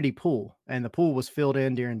community pool, and the pool was filled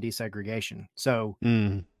in during desegregation. So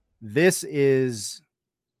this is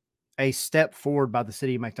a step forward by the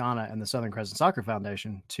city of McDonough and the Southern Crescent Soccer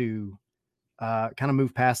Foundation to kind of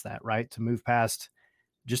move past that, right? To move past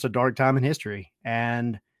just a dark time in history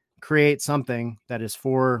and create something that is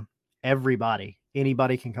for everybody.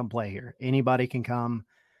 Anybody can come play here. Anybody can come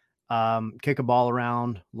kick a ball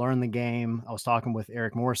around, learn the game. I was talking with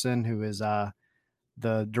Eric Morrison, who is the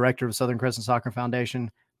director of Southern Crescent Soccer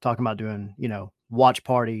Foundation, talking about doing, watch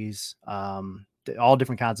parties, all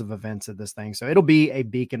different kinds of events at this thing. So it'll be a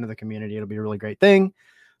beacon to the community. It'll be a really great thing.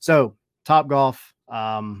 So Topgolf,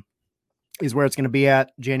 is where it's going to be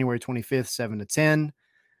at January 25th, 7 to 10.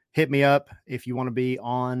 Hit me up if you want to be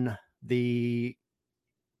on the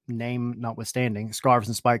name notwithstanding Scarves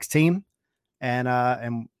and Spikes team, and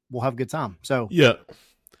we'll have a good time. So yeah.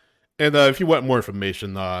 And if you want more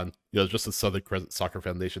information on, just the Southern Crescent Soccer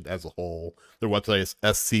Foundation as a whole, their website is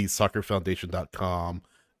scsoccerfoundation.com,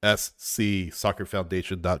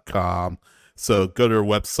 scsoccerfoundation.com. So go to their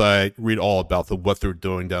website, read all about what they're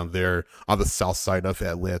doing down there on the south side of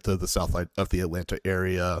Atlanta, the south side of the Atlanta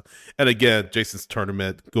area. And again, Jason's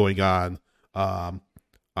tournament going on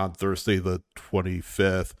Thursday the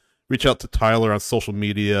 25th. Reach out to Tyler on social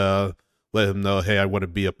media, let him know, hey, I want to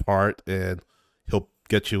be a part, and he'll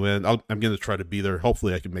get you in. I'm going to try to be there.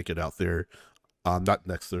 Hopefully I can make it out there. Not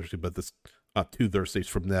next Thursday, but this 2 Thursdays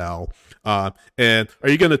from now. And are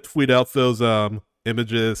you going to tweet out those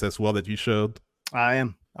images as well that you showed? I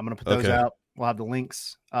am. I'm going to put those out. We'll have the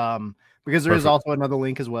links. Because there is also another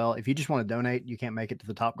link as well. If you just want to donate, you can't make it to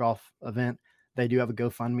the Topgolf event. They do have a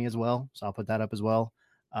GoFundMe as well. So I'll put that up as well.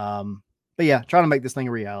 But yeah, trying to make this thing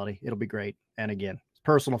a reality. It'll be great. And again, it's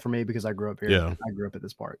personal for me because I grew up here. Yeah. I grew up at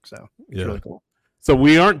this park. So it's really cool. So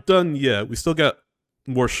we aren't done yet. We still got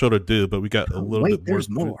more show to do, but we got a little bit more. There's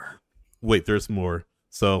more. Wait, there's more.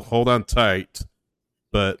 So hold on tight.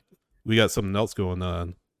 But we got something else going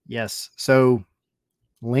on. Yes. So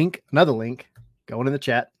another link, going in the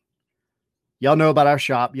chat. Y'all know about our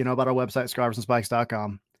shop. You know about our website,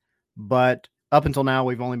 scarvesandspikes.com. But up until now,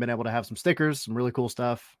 we've only been able to have some stickers, some really cool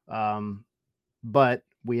stuff. But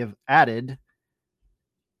we have added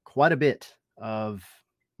quite a bit of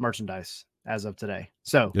merchandise as of today.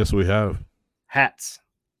 So yes, we have hats,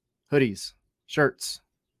 hoodies, shirts,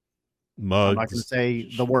 mugs. I'm not going to say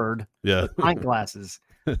the word. Yeah. Pint glasses,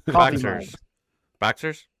 boxers.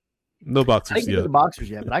 Boxers? No boxers I didn't yet. do the boxers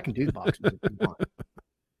yet, but I can do the boxers if you want.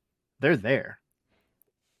 They're there.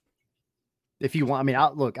 If you want, I mean,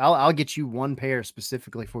 I'll get you one pair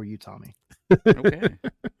specifically for you, Tommy. Okay.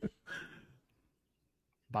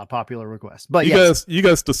 By popular request. But you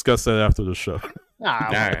guys discuss that after the show.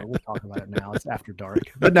 Right. We'll talk about it now. It's after dark.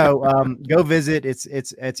 But no, go visit. It's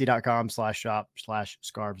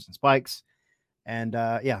etsy.com/shop/scarves and spikes. And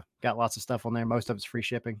got lots of stuff on there. Most of it's free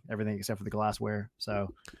shipping, everything except for the glassware.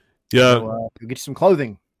 So go get you some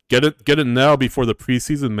clothing. Get it now before the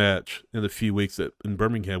preseason match in a few weeks in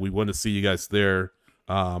Birmingham. We want to see you guys there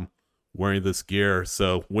wearing this gear.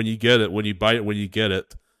 So when you get it, when you buy it, when you get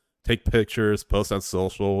it, take pictures, post on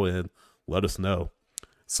social, and let us know.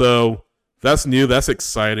 So that's new. That's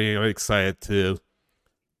exciting. I'm excited too.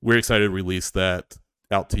 We're excited to release that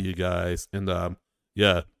out to you guys. And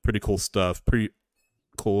pretty cool stuff. Pretty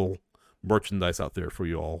cool merchandise out there for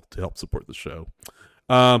you all to help support the show.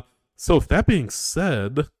 So with that being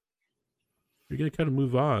said, we're going to kind of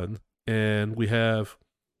move on. And we have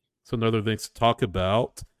some other things to talk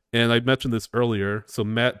about. And I mentioned this earlier. So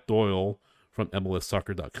Matt Doyle from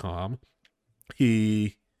MLSsoccer.com,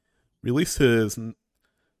 he released his...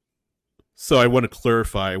 So I want to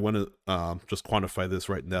clarify, I want to just quantify this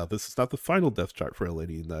right now. This is not the final depth chart for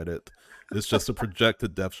Atlanta United. It's just a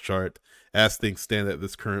projected depth chart as things stand at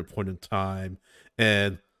this current point in time.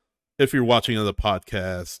 And if you're watching on the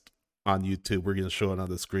podcast on YouTube, we're going to show it on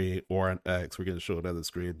the screen, or on X, we're going to show it on the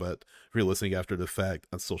screen. But if you're listening after the fact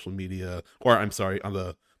on social media, or I'm sorry, on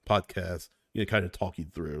the podcast, you know, kind of talk you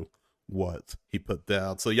through what he put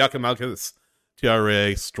down. So Yakimakis,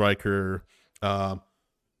 TRA, striker,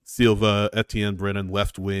 Silva, Etienne, Brennan,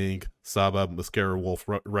 left wing, Saba, Mascara, Wolf,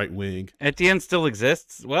 right wing. Etienne still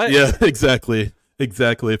exists? What? Yeah, exactly,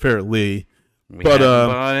 apparently. We haven't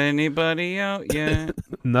bought anybody out yet.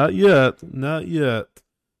 Not yet.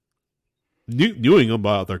 Knowing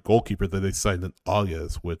about their goalkeeper that they signed in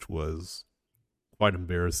August, which was quite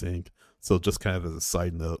embarrassing. So just kind of as a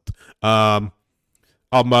side note.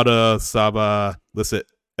 Almada, Saba, listed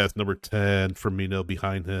as number 10, Firmino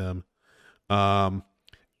behind him.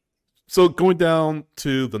 So going down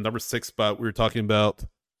to the number 6 spot, we were talking about,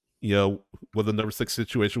 you know, what the number 6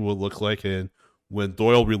 situation will look like. And when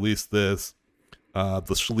Doyle released this, the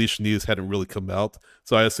Slisz news hadn't really come out.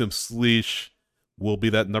 So I assume Slisz will be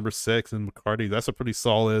that number 6, and McCarty, that's a pretty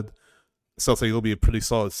solid, sounds like it'll be a pretty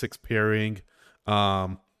solid 6 pairing.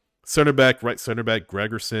 Center back, right center back,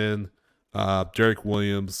 Gregersen, Derek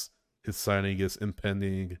Williams, his signing is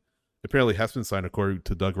impending. Apparently has been signed according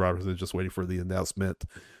to Doug Robertson, just waiting for the announcement.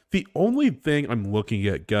 The only thing I'm looking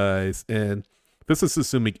at, guys, and this is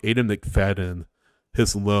assuming Aiden McFadden,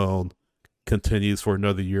 his loan, continues for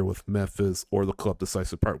another year with Memphis, or the club decides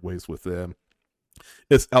to part ways with him,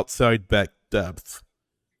 is outside back depth.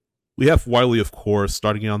 We have Wiley, of course,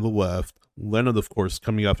 starting on the left. Lennon, of course,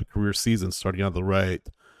 coming off a career season, starting on the right.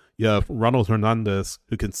 You have Ronald Hernandez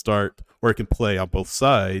who can start or can play on both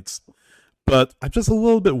sides. But I'm just a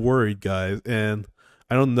little bit worried, guys, and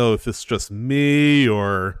I don't know if it's just me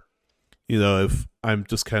or if I'm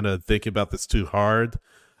just kind of thinking about this too hard.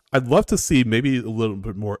 I'd love to see maybe a little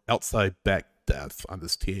bit more outside back depth on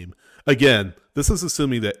this team. Again, this is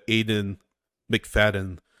assuming that Aiden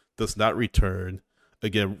McFadden does not return.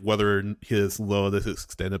 Again, whether his loan is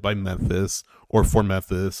extended by Memphis or for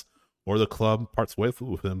Memphis or the club parts ways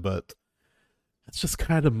with him, but that's just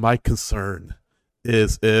kind of my concern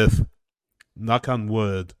is if, knock on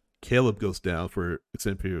wood, Caleb goes down for an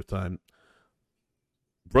extended period of time,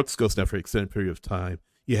 Brooks goes down for an extended period of time,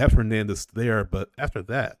 you have Hernandez there, but after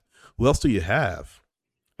that, who else do you have?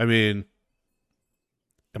 I mean,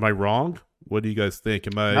 am I wrong? What do you guys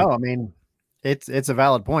think? No, I mean, it's a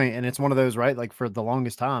valid point, and it's one of those, right? Like for the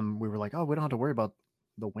longest time, we were like, oh, we don't have to worry about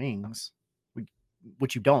the wings,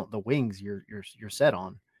 which you don't. The wings you're set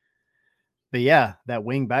on. But yeah, that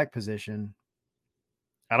wing back position,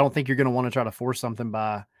 I don't think you're going to want to try to force something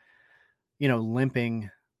by, limping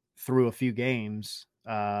through a few games.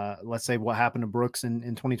 Let's say what happened to Brooks in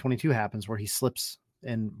 2022 happens where he slips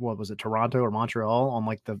in, what was it, Toronto or Montreal on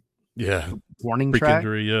like the warning track.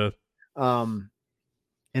 Injury, yeah.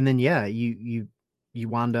 And then, yeah, you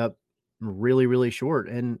wind up really, really short.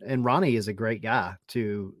 And Ronnie is a great guy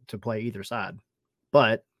to play either side.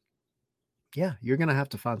 But yeah, you're going to have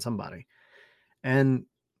to find somebody. And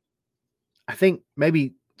I think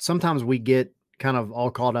maybe sometimes we get kind of all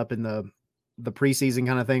caught up in the preseason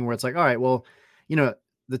kind of thing where it's like, all right, well,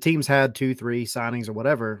 the team's had 2-3 signings or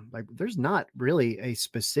whatever. Like there's not really a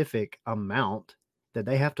specific amount that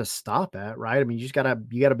they have to stop at, right? I mean, you gotta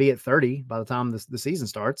be at 30 by the time the season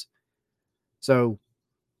starts. So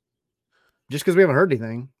just because we haven't heard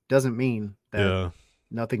anything doesn't mean that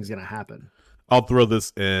nothing's gonna happen. I'll throw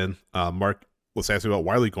this in. Mark was asking about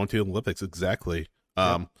Wiley going to the Olympics. Exactly.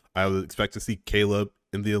 I would expect to see Caleb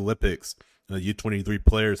in the Olympics. U23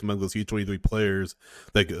 players, among those U23 players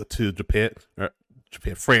that go to Japan,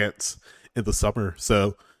 France in the summer.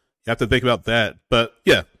 So you have to think about that. But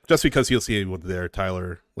yeah, just because you'll see anyone there,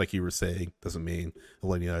 Tyler, like you were saying, doesn't mean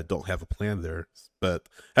Eleni and I don't have a plan there. But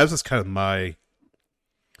that's just kind of my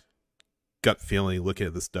gut feeling looking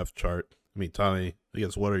at this depth chart. I mean, Tommy, I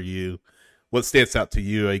guess what stands out to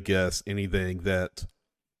you, I guess, anything that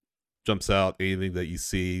jumps out, anything that you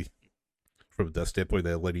see from that standpoint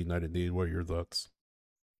that Atlanta United need? What are your thoughts?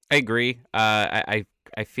 I agree. I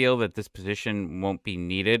feel that this position won't be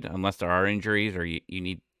needed unless there are injuries or you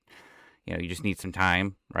need, you just need some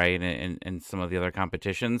time, right? And some of the other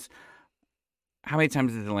competitions. How many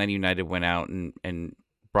times has Atlanta United went out and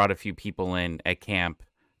brought a few people in at camp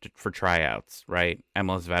for tryouts, right?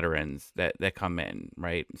 MLS veterans that come in,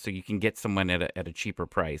 right? So you can get someone at a cheaper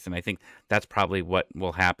price. And I think that's probably what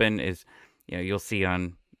will happen is, you'll see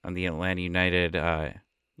on the Atlanta United,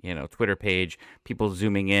 Twitter page, people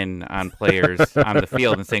zooming in on players on the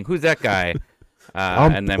field and saying, "Who's that guy?"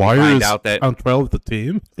 And then we find out that on trial with the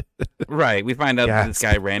team. Right, we find out that this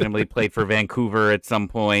guy randomly played for Vancouver at some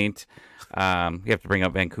point. We have to bring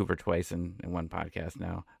up Vancouver twice in one podcast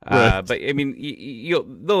now. Right. But I mean,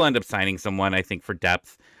 they'll end up signing someone, I think, for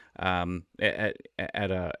depth at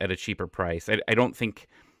a cheaper price. I don't think.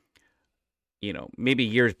 Maybe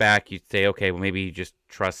years back you'd say, okay, well, maybe you just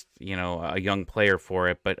trust, a young player for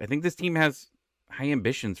it. But I think this team has high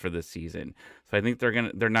ambitions for this season. So I think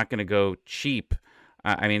they're not going to go cheap.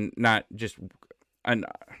 I mean, not just,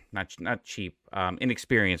 not cheap,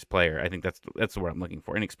 inexperienced player. I think that's the word I'm looking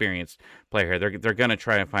for. Inexperienced player. They're going to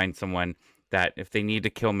try to find someone that if they need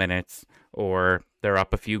to kill minutes or they're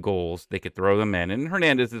up a few goals, they could throw them in. And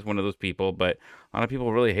Hernandez is one of those people, but a lot of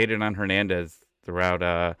people really hated on Hernandez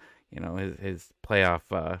throughout, his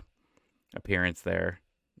playoff appearance there.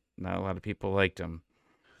 Not a lot of people liked him.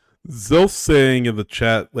 Zil saying in the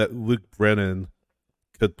chat that Luke Brennan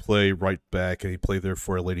could play right back, and he played there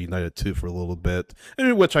for Atlanta United too for a little bit,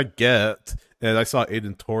 which I get. And I saw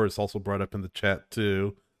Aiden Torres also brought up in the chat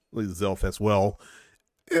too, Zelf as well.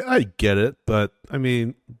 I get it, but I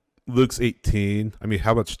mean, Luke's 18. I mean,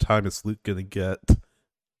 how much time is Luke going to get,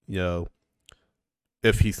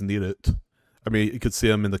 if he's needed? I mean, you could see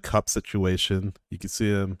him in the cup situation. You could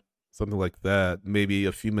see him something like that, maybe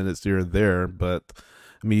a few minutes here and there. But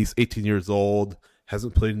I mean, he's 18 years old,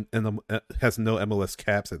 hasn't played, has no MLS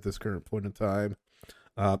caps at this current point in time.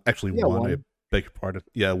 Actually, one. I beg your pardon.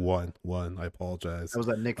 Yeah, one. I apologize. That was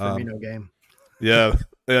that Nick Firmino game. Yeah,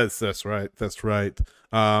 yes, that's right. That's right.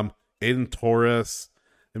 Aiden Torres.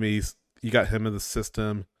 I mean, you got him in the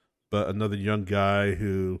system, but another young guy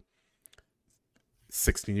who.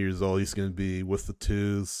 16 years old, he's going to be with the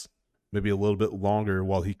twos. maybe a little bit longer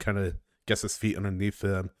while he kind of gets his feet underneath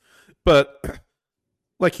him. But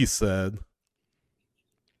like he said,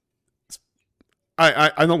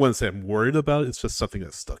 I don't want to say I'm worried about it. It's just something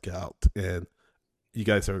that stuck out, and you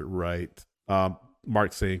guys are right.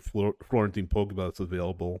 Mark saying Florentine Pogba is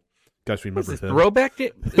available. You guys remember him?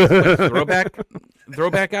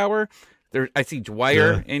 Throwback hour. There, I see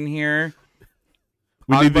Dwyer in here.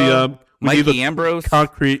 We need the Mikey Ambrose.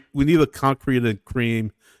 Concrete. We need the concrete and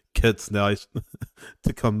cream kits now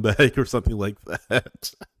to come back or something like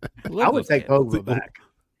that. I would take Pogba back.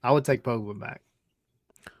 I would take Pogba back.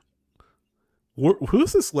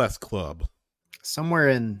 Who's this last club? Somewhere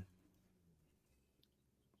in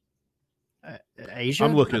Asia.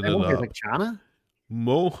 I'm looking it up. Like China.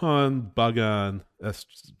 Mohan Bagan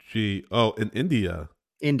SG. Oh, in India.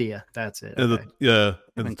 India, that's it. In the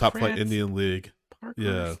top flight France, Indian League. Parkhurst.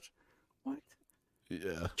 Yeah. What?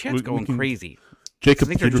 Yeah. Chat's going crazy. Jacob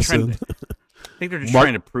Peterson. I think they're just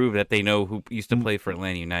trying to prove that they know who used to play for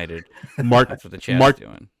Atlanta United. That's what the chat's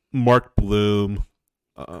doing. Mark Bloom.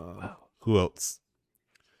 Who else?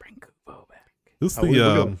 Bring Kubo back. Who's we're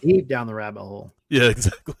going deep down the rabbit hole. Yeah,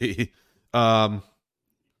 exactly.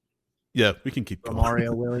 Yeah, we can keep going.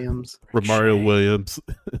 Romario Williams. Romario Williams.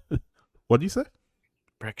 What do you say?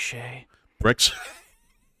 Breck Shea.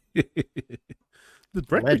 Did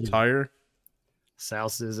Breck retire? Sal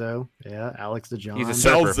Sizzo. Yeah, Alex DeJohn. He's a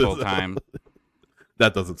surfer full time.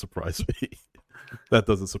 That doesn't surprise me. That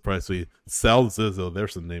doesn't surprise me. Sal Zizzo,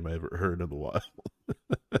 there's a name I haven't heard in a while.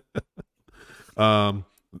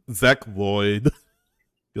 Zach Lloyd.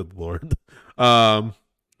 Good Lord. Harrison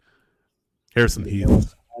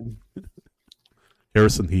Heath.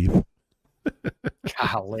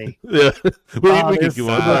 Golly. Yeah. We can go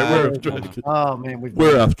on. Oh, man.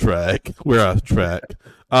 We're off track.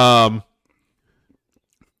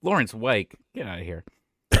 Lawrence Wyke. Get out of here.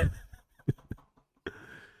 Did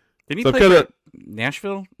he play for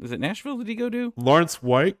Nashville? Is it Nashville did he go to? Lawrence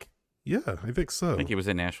Wyke? Yeah, I think so. I think he was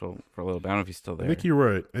in Nashville for a little bit. I don't know if he's still there. I think you're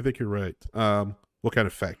right. We'll kind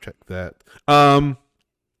of fact check that. I'm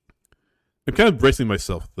kind of bracing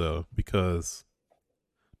myself though, because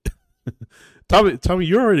Tommy,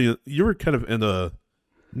 you were kind of in a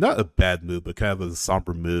not a bad mood, but kind of a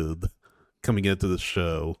somber mood coming into the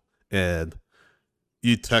show, and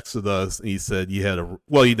you texted us and you said you had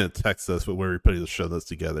you didn't text us, but when we were putting the show notes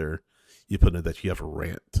together, you put in that you have a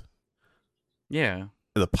rant. Yeah.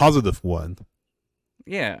 And a positive one.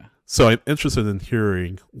 Yeah. So I'm interested in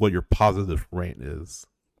hearing what your positive rant is.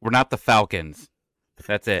 We're not the Falcons.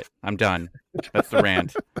 That's it. I'm done. That's the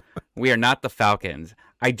rant. We are not the Falcons.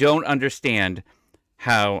 I don't understand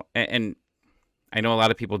how, and I know a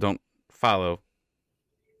lot of people don't follow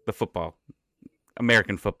the football,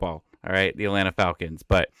 American football, all right, the Atlanta Falcons.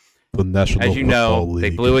 But the National as you know, League. they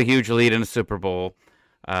blew a huge lead in the Super Bowl.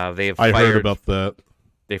 I heard about that.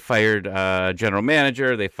 They fired general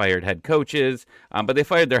manager. They fired head coaches. But they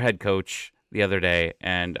fired their head coach the other day,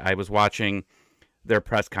 and I was watching their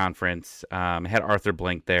press conference. Had Arthur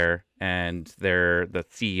Blank there, and the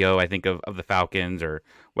CEO, I think, of the Falcons or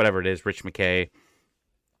whatever it is, Rich McKay.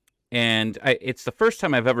 And it's the first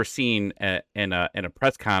time I've ever seen in a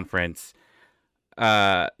press conference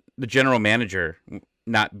the general manager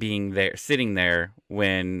not being there, sitting there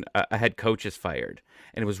when a head coach is fired.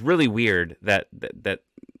 And it was really weird that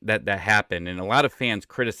happened. And a lot of fans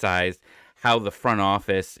criticized how the front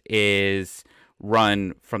office is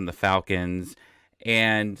run from the Falcons.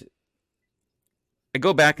 And I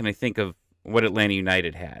go back and I think of what Atlanta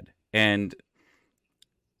United had. And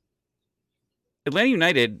Atlanta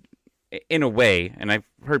United, in a way, and I've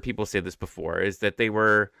heard people say this before, is that they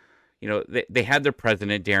were, they had their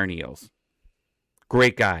president, Darren Eales.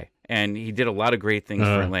 Great guy. And he did a lot of great things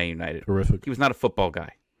for Atlanta United. Terrific. He was not a football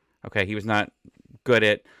guy. Okay, he was not good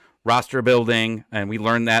at roster building, and we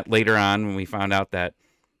learned that later on when we found out that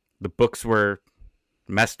the books were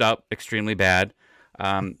messed up extremely bad.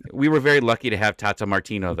 We were very lucky to have Tata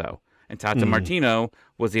Martino, though. And Tata Martino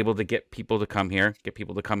was able to get people to come here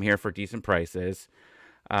for decent prices.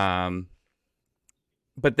 But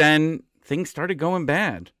then things started going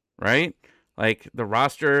bad, right? Like the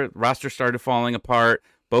roster started falling apart.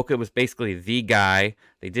 Boca was basically the guy.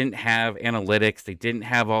 They didn't have analytics. They didn't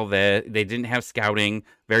have all that. They didn't have scouting,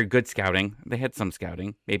 very good scouting. They had some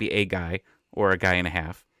scouting, maybe a guy or a guy and a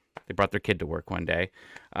half. They brought their kid to work one day.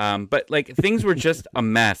 But like things were just a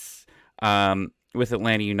mess with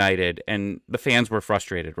Atlanta United, and the fans were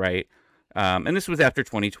frustrated, right? And this was after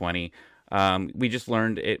 2020. We just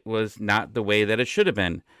learned it was not the way that it should have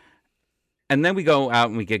been. And then we go out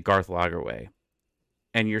and we get Garth Lagerwey.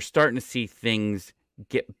 And you're starting to see things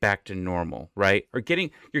get back to normal, right? Or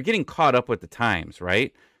you're getting caught up with the times,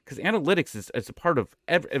 right? Because analytics is a part of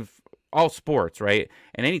all sports, right?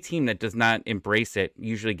 And any team that does not embrace it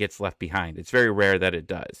usually gets left behind. It's very rare that it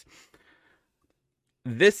does.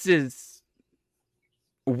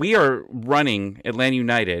 We are running, Atlanta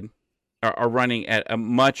United are running at a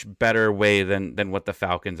much better way than what the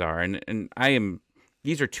Falcons are. And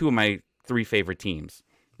these are two of my three favorite teams,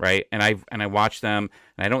 right? And I watch them,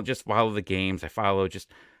 and I don't just follow the games. I follow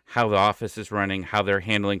just how the office is running, how they're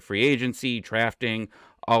handling free agency, drafting,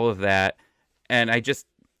 all of that. And I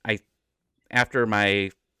after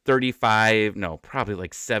my 35, no, probably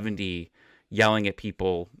like 70 yelling at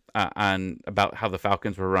people on about how the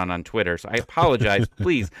Falcons were run on Twitter. So I apologize.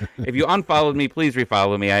 Please, if you unfollowed me, please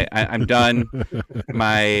refollow me. I'm done.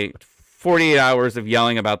 My 48 hours of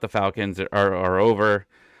yelling about the Falcons are over.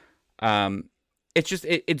 It's just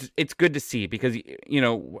it's good to see, because, you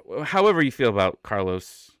know, however you feel about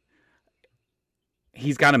Carlos,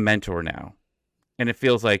 he's got a mentor now. And it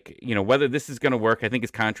feels like, you know, whether this is going to work, I think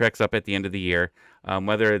his contract's up at the end of the year.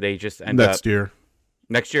 Whether they just end next year.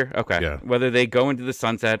 Next year? Okay. Yeah. Whether they go into the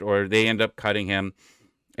sunset or they end up cutting him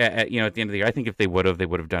at the end of the year. I think if they would have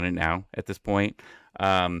done it now at this point.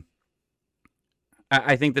 I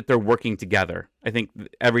think that they're working together. I think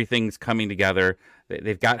everything's coming together.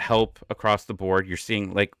 They've got help across the board. You're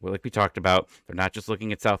seeing, like we talked about, they're not just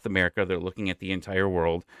looking at South America. They're looking at the entire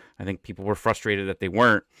world. I think people were frustrated that they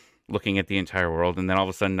weren't looking at the entire world, and then all of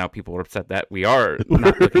a sudden now people are upset that we are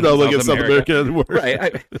not looking at South America anymore.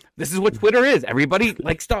 Right. This is what Twitter is. Everybody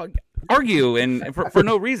likes to argue, and for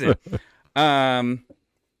no reason.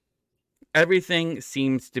 Everything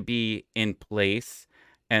seems to be in place,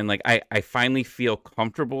 and like I finally feel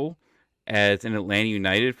comfortable as an Atlanta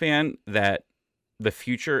United fan that the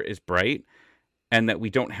future is bright, and that we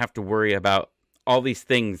don't have to worry about all these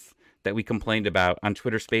things that we complained about on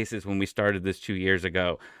Twitter Spaces when we started this 2 years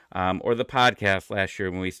ago, or the podcast last year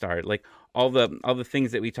when we started. Like all the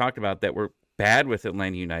things that we talked about that were bad with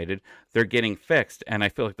Atlanta United, they're getting fixed, and I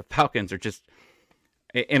feel like the Falcons are just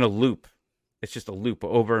in a loop. It's just a loop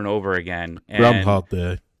over and over again. Groundhog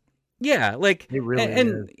Day. Yeah, like it really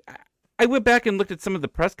is. I went back and looked at some of the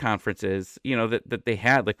press conferences, you know, that they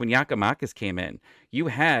had. Like when Giakoumakis came in, you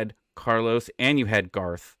had Carlos and you had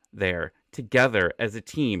Garth there together as a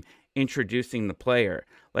team, introducing the player.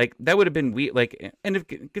 Like that would have been like, and if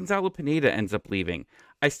Gonzalo Pineda ends up leaving,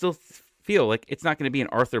 I still feel like it's not going to be an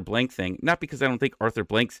Arthur Blank thing. Not because I don't think Arthur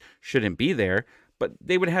Blanks shouldn't be there, but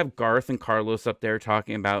they would have Garth and Carlos up there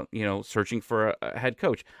talking about, you know, searching for a head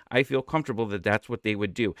coach. I feel comfortable that that's what they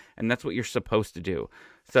would do, and that's what you're supposed to do.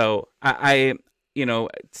 So I you know,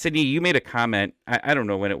 Sydney, you made a comment, I don't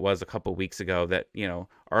know when it was, a couple of weeks ago, that, you know,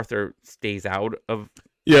 Arthur stays out of,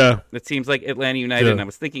 it seems like, Atlanta United. And I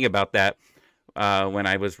was thinking about that when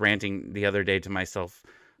I was ranting the other day to myself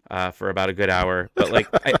for about a good hour. But like,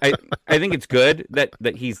 I think it's good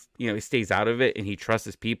that he's, you know, he stays out of it and he trusts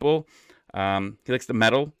his people. He likes to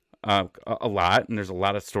meddle a lot, and there's a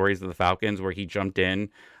lot of stories of the Falcons where he jumped in,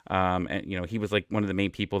 and, you know, he was like one of the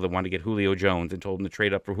main people that wanted to get Julio Jones and told him to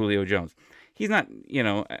trade up for Julio Jones. He's not, you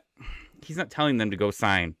know, he's not telling them to go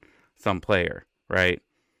sign some player, right?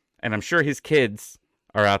 And I'm sure his kids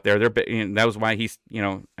are out there. You know, that was why he's, you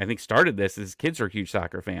know, I think started this. His kids are huge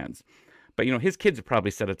soccer fans. But, you know, his kids have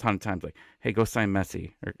probably said a ton of times, like, hey, go sign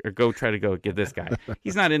Messi, or go try to go get this guy.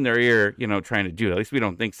 He's not in their ear, you know, trying to do it. At least we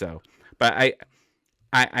don't think so. But I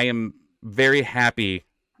am very happy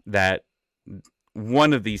that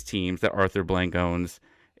one of these teams that Arthur Blank owns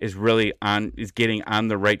is getting on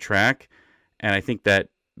the right track. And I think that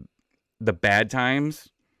the bad times,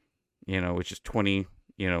 you know, which is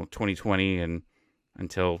 2020 and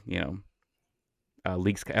until, you know,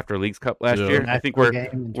 after Leagues Cup last year, I think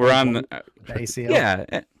we're on the ACL.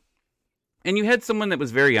 Yeah. And you had someone that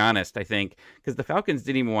was very honest, I think, because the Falcons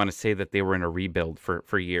didn't even want to say that they were in a rebuild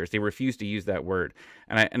for years. They refused to use that word.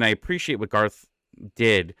 And I appreciate what Garth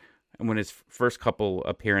did when his first couple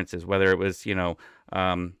appearances, whether it was, you know,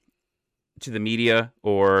 to the media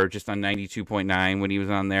or just on 92.9 when he was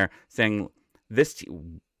on there, saying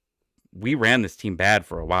we ran this team bad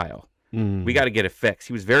for a while. We got to get it fixed.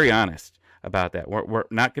 He was very honest about that. We're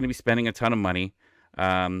not going to be spending a ton of money,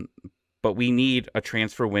 but we need a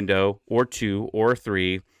transfer window or 2 or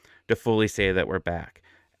 3 to fully say that we're back.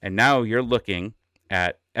 And now you're looking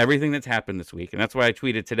at everything that's happened this week. And that's why I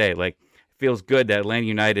tweeted today, like, it feels good that Atlanta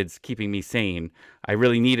United's keeping me sane. I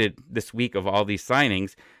really needed this week of all these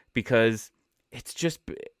signings, because it's just,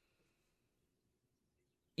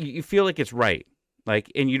 you feel like it's right.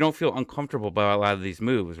 Like, and you don't feel uncomfortable about a lot of these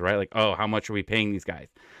moves, right? Like, oh, how much are we paying these guys?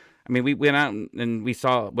 I mean, we went out and we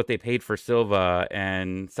saw what they paid for Silva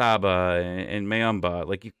and Saba and Mayumba.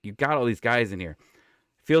 Like, you got all these guys in here.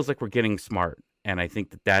 Feels like we're getting smart. And I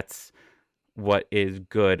think that's what is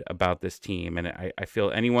good about this team. And I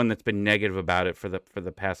feel anyone that's been negative about it for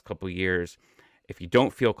the past couple of years, if you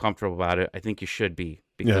don't feel comfortable about it, I think you should be,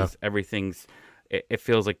 because it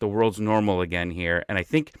feels like the world's normal again here. And I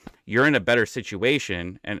think you're in a better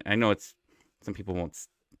situation. And I know some people won't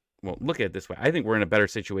look at it this way. I think we're in a better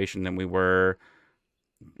situation than we were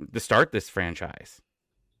to start this franchise.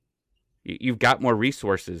 You've got more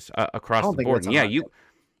resources across the board. And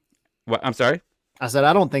what? I'm sorry? I said,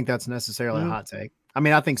 I don't think that's necessarily a hot take. I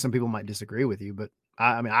mean, I think some people might disagree with you, but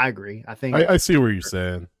I mean, I agree. I think I see what you're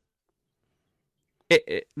saying.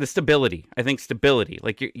 The stability. I think stability.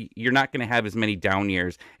 Like, you're not going to have as many down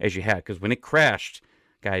years as you had, because when it crashed,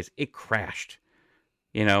 guys, it crashed.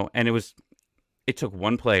 And it took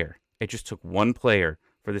one player. It just took one player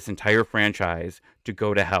for this entire franchise to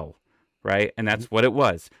go to hell, right? And that's what it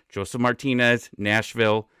was. Joseph Martinez,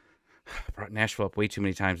 Nashville. I brought Nashville up way too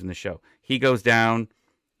many times in the show. He goes down,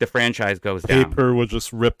 the franchise goes down. Paper was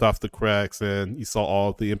just ripped off the cracks, and you saw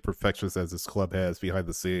all the imperfections as this club has behind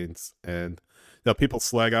the scenes. And people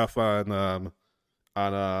slag off on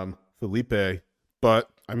Felipe, but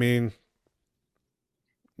I mean,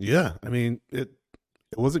 it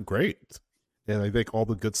wasn't great. And I think all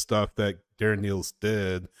the good stuff that Darren Niels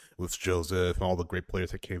did with Joseph and all the great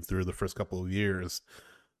players that came through the first couple of years,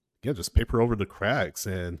 just paper over the cracks.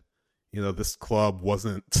 And this club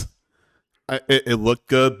wasn't. It looked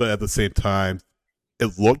good, but at the same time,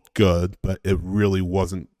 it looked good, but it really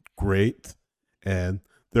wasn't great. And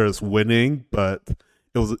there's winning, but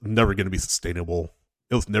it was never going to be sustainable.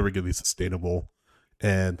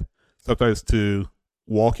 And sometimes to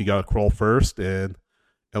walk, you got to crawl first. And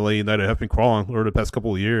LA United have been crawling over the past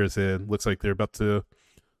couple of years, and looks like they're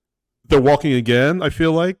walking again, I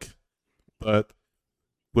feel like. But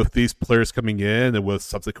with these players coming in and with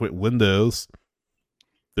subsequent windows,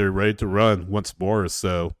 they're ready to run once more.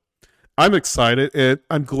 So I'm excited, and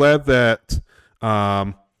I'm glad that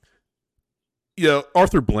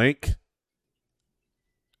Arthur Blank,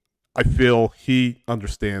 I feel he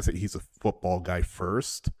understands that he's a football guy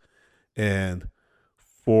first, and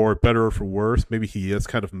for better or for worse, maybe he is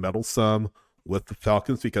kind of meddlesome with the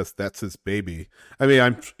Falcons because that's his baby. I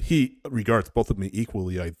mean, he regards both of them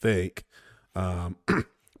equally, I think.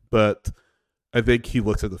 But I think he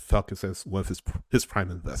looks at the Falcons as one of his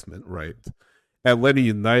prime investment, right? At Atlanta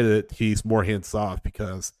United, he's more hands-off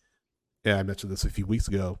because, I mentioned this a few weeks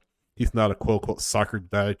ago, he's not a quote-unquote soccer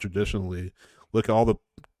guy traditionally. Look at all the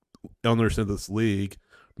owners in this league.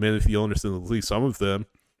 Many of the owners in the league, some of them,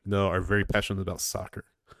 are very passionate about soccer.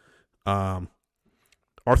 Arthur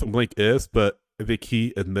Blank is, but I think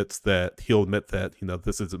he'll admit that,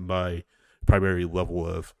 this isn't my primary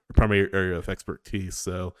area of expertise.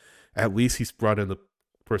 So at least he's brought in a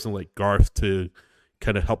person like Garth to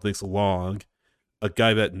kind of help things along. A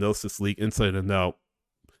guy that knows this league inside and out,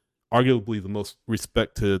 arguably the most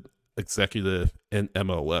respected executive in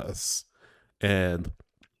MLS. And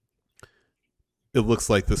it looks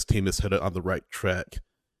like this team is headed on the right track.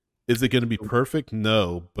 Is it going to be perfect?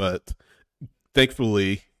 No, but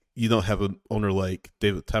thankfully you don't have an owner like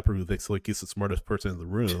David Tepper who thinks like he's the smartest person in the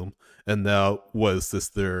room. And now, was this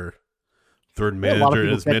their third manager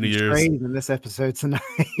in as many years? In this episode tonight,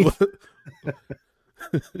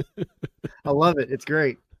 I love it. It's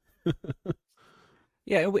great.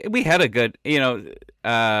 Yeah, we had a good, who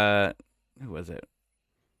was it?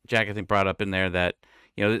 Jack, I think, brought up in there that,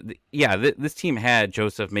 this team had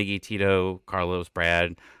Joseph, Miggy, Tito, Carlos,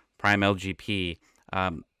 Brad, Prime, LGP,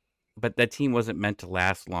 but that team wasn't meant to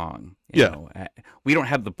last long. You know, we don't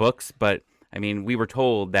have the books, but I mean, we were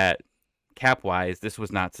told that cap-wise, this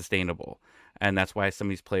was not sustainable, and that's why some of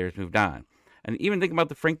these players moved on. And even think about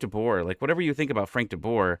the Frank de Boer, like whatever you think about Frank de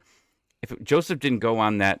Boer, if Joseph didn't go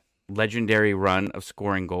on that legendary run of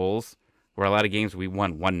scoring goals, where a lot of games we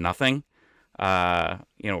won 1-0,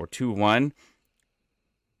 or 2-1,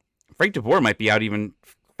 Frank de Boer might be out even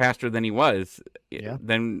faster than he was,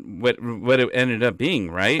 than what it ended up being,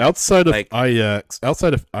 right? Outside of Ajax,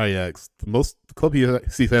 the club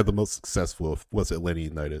he's had the most success with was Atlanta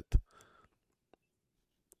United.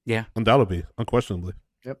 Yeah, undoubtedly, unquestionably.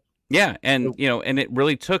 Yep. Yeah, and and it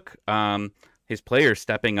really took his players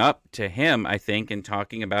stepping up to him, I think, and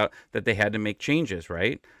talking about that they had to make changes,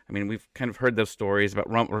 right? I mean, we've kind of heard those stories about,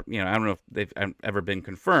 I don't know if they've ever been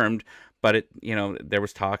confirmed, but there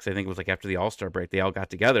was talks, I think it was like after the All-Star break, they all got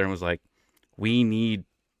together and was like, we need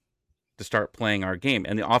to start playing our game.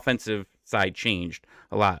 And the offensive side changed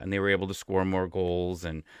a lot, and they were able to score more goals.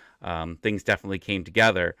 And things definitely came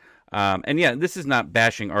together. And yeah, this is not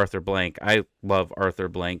bashing Arthur Blank. I love Arthur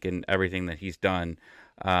Blank and everything that he's done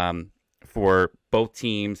for both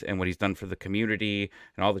teams and what he's done for the community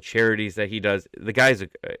and all the charities that he does. The guy's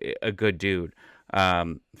a good dude,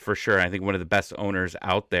 for sure. I think one of the best owners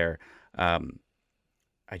out there.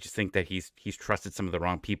 I just think that he's trusted some of the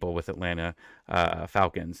wrong people with Atlanta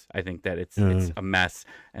Falcons. I think that it's a mess,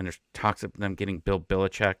 and there's talks of them getting Bill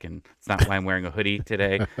Belichick, and it's not why I'm wearing a hoodie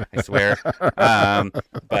today, I swear.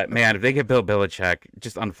 But man, if they get Bill Belichick,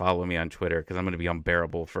 just unfollow me on Twitter because I'm going to be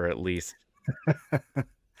unbearable for at least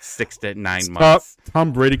 6 to 9 months.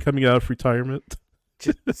 Tom Brady coming out of retirement.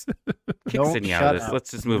 Just kick Sydney out of this.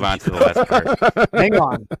 Let's just move on to the last part. Hang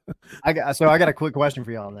on. I got a quick question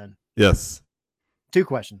for y'all then. Yes. 2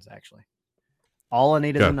 questions, actually. All I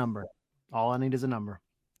need is a number. All I need is a number.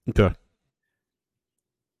 Okay.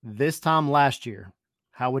 This time last year,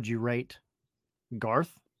 how would you rate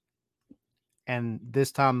Garth? And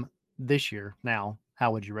this time this year, now,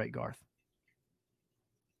 how would you rate Garth?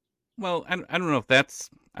 Well, I don't know if that's.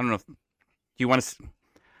 I don't know if you want to.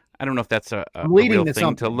 I don't know if that's a real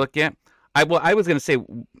thing to look at. I was going to say,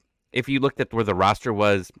 if you looked at where the roster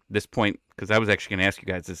was this point, because I was actually going to ask you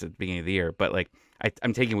guys this at the beginning of the year, but like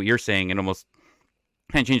I'm taking what you're saying and almost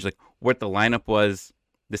kind of change like what the lineup was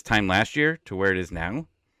this time last year to where it is now,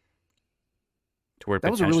 to where it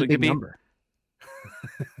that potentially was a really big could be. Number.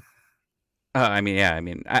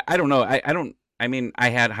 I don't know. I don't. I mean, I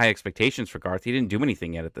had high expectations for Garth. He didn't do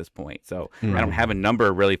anything yet at this point, so I don't have a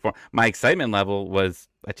number really for my excitement level was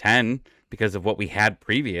a 10 because of what we had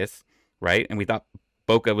previous, right? And we thought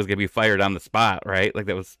Boca was going to be fired on the spot, right? Like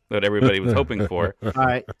that was what everybody was hoping for. All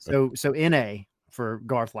right, so NA for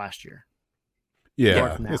Garth last year.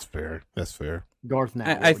 Yeah, that's fair. That's fair. Garth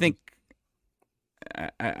now. I think I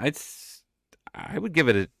would give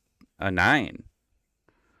it a 9.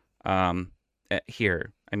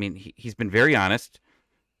 Here, I mean, he's been very honest,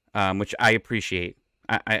 which I appreciate.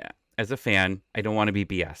 I as a fan, I don't want to be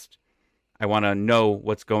BS'd. I want to know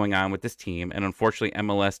what's going on with this team, and unfortunately,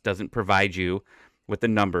 MLS doesn't provide you with the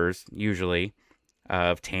numbers usually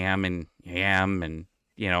of TAM and YAM and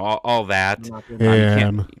all that.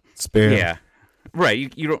 Spam. Yeah,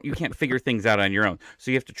 right. You can't figure things out on your own, so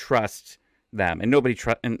you have to trust them. And nobody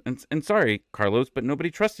and sorry, Carlos, but nobody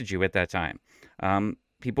trusted you at that time.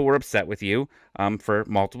 People were upset with you for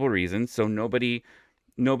multiple reasons, so nobody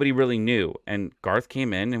really knew. And Garth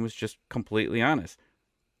came in and was just completely honest.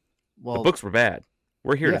 Well, the books were bad.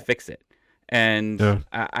 We're here to fix it. And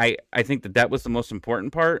I think that was the most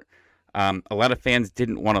important part. A lot of fans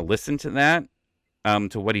didn't want to listen to that,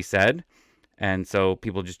 to what he said. And so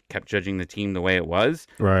people just kept judging the team the way it was.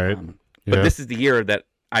 Right. But this is the year that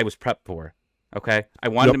I was prepped for. Okay. I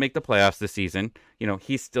wanted to make the playoffs this season.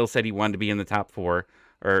 He still said he wanted to be in the top 4.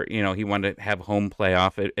 Or, he wanted to have home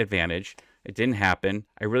playoff advantage. It didn't happen.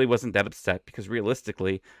 I really wasn't that upset because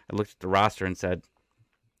realistically, I looked at the roster and said,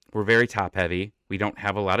 we're very top heavy. We don't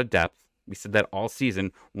have a lot of depth. We said that all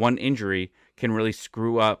season. One injury can really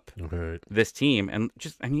screw up this team. And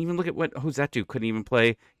even look at what Josetu couldn't even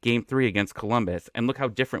play game 3 against Columbus. And look how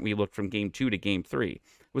different we looked from game 2 to game 3. It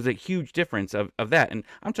was a huge difference of that. And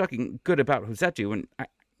I'm talking good about Josetu. And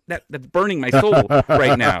that's burning my soul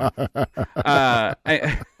right now.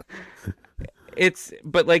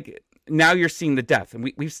 But like now you're seeing the depth, and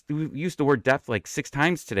we've used the word depth like 6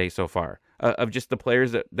 times today so far of just the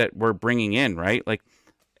players that we're bringing in, right? Like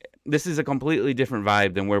this is a completely different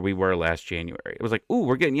vibe than where we were last January. It was like, ooh,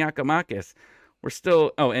 we're getting Giakoumakis. We're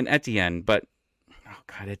still and Etienne, but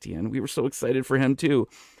Etienne, we were so excited for him too.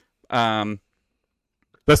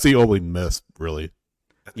 That's the only miss, really.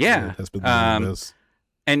 Yeah, that's been the only miss.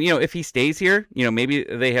 And, if he stays here, maybe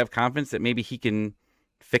they have confidence that maybe he can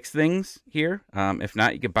fix things here. If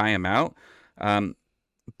not, you could buy him out. But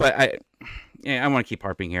I want to keep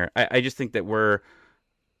harping here. I just think that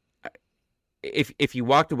if you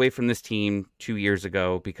walked away from this team 2 years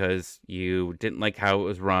ago because you didn't like how it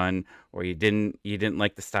was run or you didn't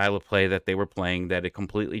like the style of play that they were playing, that it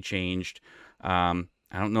completely changed. I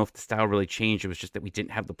don't know if the style really changed. It was just that we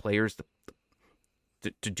didn't have the players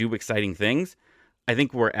to do exciting things. I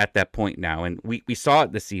think we're at that point now, and we saw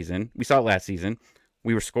it this season. We saw it last season.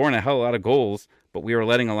 We were scoring a hell of a lot of goals, but we were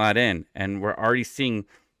letting a lot in, and we're already seeing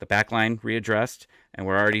the back line readdressed, and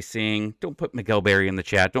we're already seeing. Don't put Miguel Berry in the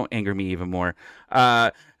chat. Don't anger me even more.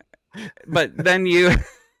 But then you're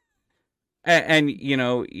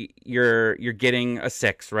getting a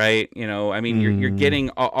 6, right? You're getting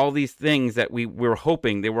all these things that we were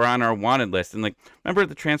hoping they were on our wanted list, and like remember at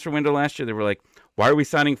the transfer window last year, they were like, why are we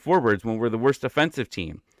signing forwards when we're the worst offensive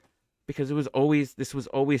team? Because this was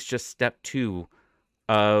always just step 2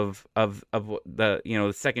 of the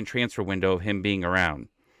the second transfer window of him being around.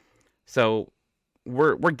 So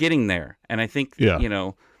we're getting there, and I think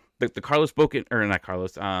the Carlos Boca, or not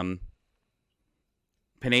Carlos,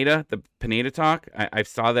 Pineda, the Pineda talk. I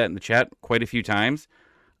saw that in the chat quite a few times.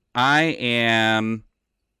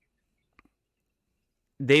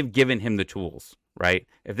 They've given him the tools, right?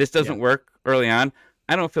 If this doesn't work early on,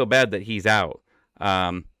 I don't feel bad that he's out.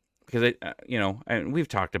 Because and we've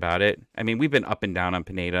talked about it. I mean, we've been up and down on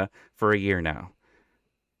Pineda for a year now,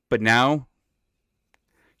 but now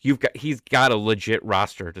he's got a legit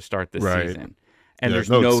roster to start this season, and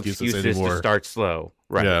there's no excuses to start slow,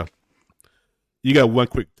 right? Yeah. You got one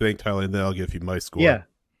quick thing, Tyler, and then I'll give you my score. Yeah.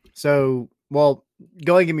 So, well,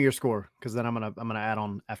 go ahead and give me your score, because then I'm gonna add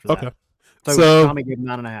on after that. Okay. So Tommy gave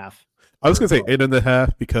 9.5. I was gonna say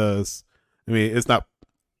 8.5 because it's not.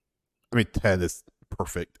 10 is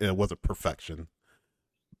perfect, and it wasn't perfection,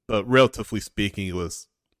 but relatively speaking, it was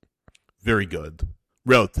very good.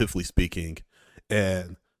 Relatively speaking,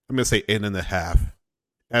 and I'm gonna say 8.5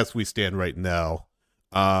 as we stand right now.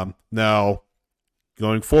 Now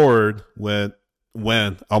going forward, when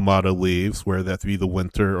Almada leaves, whether that be the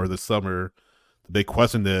winter or the summer, the big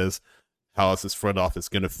question is, how is this front office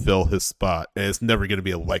going to fill his spot? And it's never going to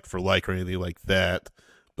be a like for like or anything like that,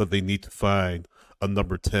 but they need to find a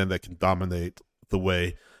number 10 that can dominate the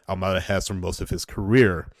way Almada has for most of his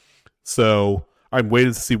career. So I'm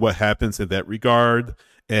waiting to see what happens in that regard.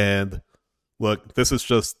 And look, this is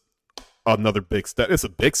just another big step. It's a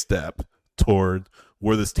big step toward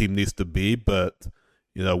where this team needs to be, but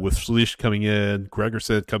with Slisz coming in,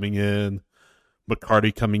 Gregersen coming in,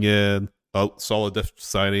 McCarty coming in, a solid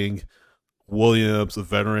signing, Williams, a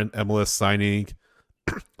veteran MLS signing.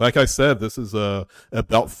 Like I said, this is a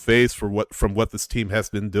about face from what this team has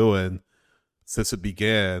been doing since it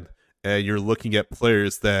began, and you're looking at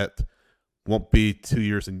players that won't be 2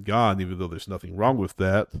 years and gone, even though there's nothing wrong with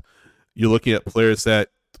that. You're looking at players that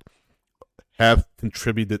have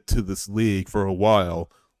contributed to this league for a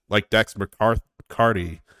while, like Dax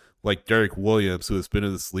McCarty, like Derek Williams, who has been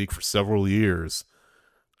in this league for several years,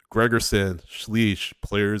 Gregersen, Slisz,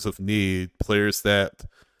 players of need, players that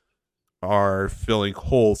are filling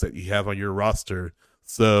holes that you have on your roster.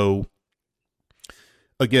 So,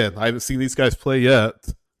 again, I haven't seen these guys play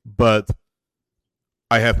yet, but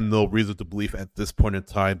I have no reason to believe at this point in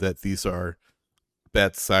time that these are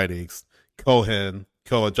bad signings.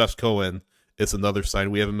 Josh Cohen is another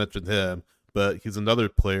sign. We haven't mentioned him, but he's another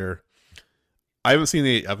player. I haven't seen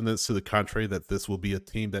any evidence to the contrary that this will be a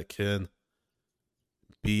team that can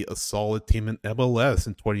be a solid team in MLS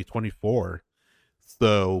in 2024.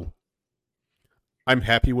 So I'm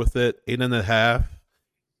happy with it. 8.5.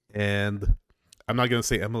 And I'm not going to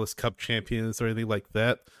say MLS Cup champions or anything like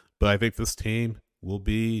that, but I think this team will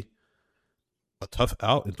be a tough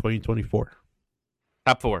out in 2024.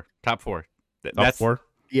 Top four. Top four?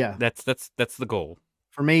 Yeah. That's the goal.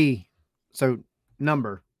 For me, so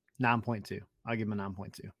number 9.2. I'll give him a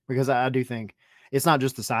 9.2 because I do think it's not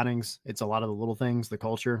just the signings. It's a lot of the little things, the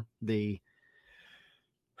culture, the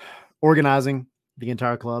organizing the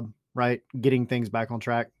entire club, right? Getting things back on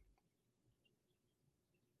track.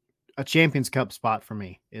 A Champions Cup spot for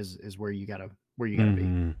me is where you gotta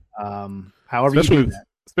be. However,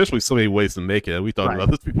 especially so many ways to make it. We talked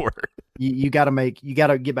about this before. You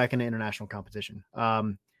gotta get back into international competition.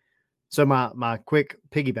 So my quick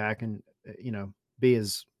piggyback and be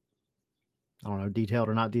as, I don't know, detailed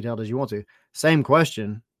or not detailed as you want to. Same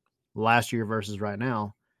question, last year versus right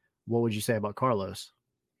now. What would you say about Carlos?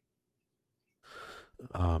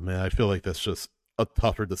 Oh man, I feel like that's just a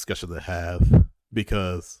tougher discussion to have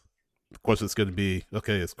because the question is going to be,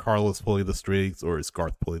 okay, is Carlos pulling the strings or is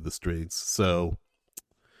Garth pulling the strings? So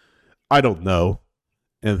I don't know.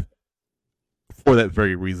 And for that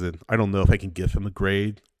very reason, I don't know if I can give him a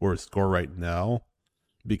grade or a score right now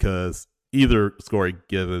because either score I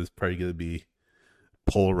give is probably going to be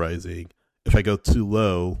polarizing. If I go too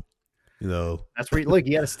low, that's where you look.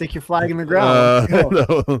 You got to stick your flag in the ground.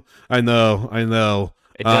 I know.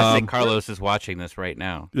 It does think Carlos is watching this right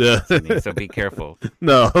now. Yeah, so be careful.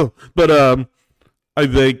 No, but I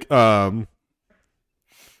think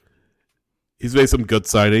he's made some good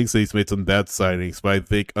signings. He's made some bad signings, but I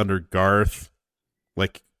think under Garth,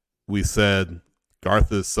 like we said,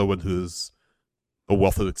 Garth is someone who's a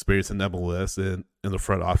wealth of experience in MLS and in the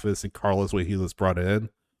front office, and Carlos, when he was brought in,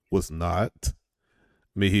 was not.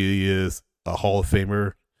 I mean, he is a Hall of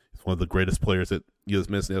Famer. He's one of the greatest players at U.S.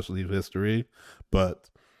 men's national team history, but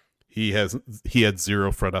he had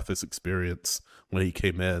zero front office experience when he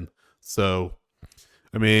came in. So,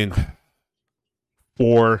 I mean,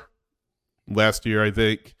 4 last year, I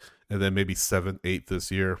think, and then maybe 7th, 8th this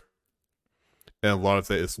year. And a lot of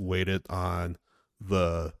that is weighted on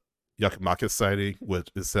the Yakamaka signing, which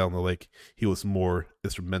is sounding like he was more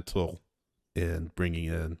instrumental in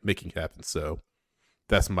making it happen. So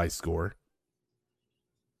that's my score.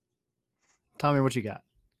 Tommy, what you got?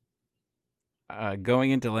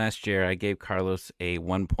 Going into last year, I gave Carlos a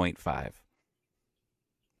 1.5.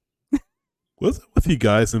 What's with you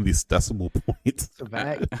guys in these decimal points?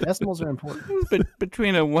 Decimals are important. But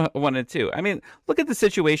between a 1 and 2. I mean, look at the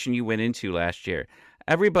situation you went into last year.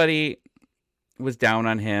 Everybody was down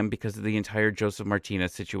on him because of the entire Joseph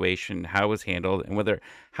Martinez situation, how it was handled, and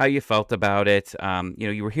how you felt about it.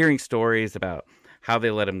 You were hearing stories about how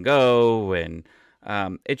they let him go, and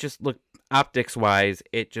it just looked, optics-wise,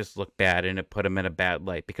 it just looked bad, and it put him in a bad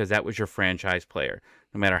light because that was your franchise player.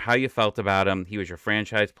 No matter how you felt about him, he was your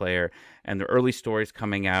franchise player. And the early stories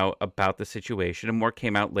coming out about the situation, and more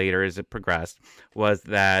came out later as it progressed, was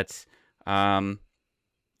that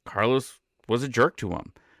Carlos was a jerk to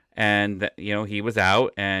him. And that, he was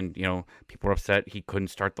out, and people were upset he couldn't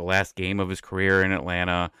start the last game of his career in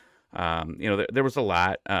Atlanta. There was a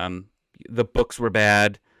lot. The books were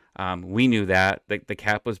bad. We knew that the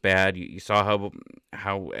cap was bad. You saw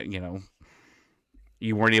how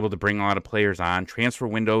you weren't able to bring a lot of players on. Transfer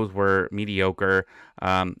windows were mediocre.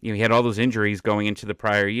 He had all those injuries going into the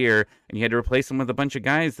prior year, and you had to replace them with a bunch of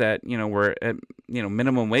guys that were at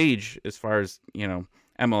minimum wage as far as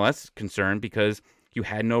MLS is concerned, because you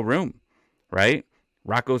had no room, right?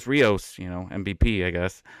 Rocco's Rios, MVP, I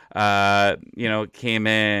guess, came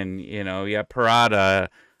in. You had Parada.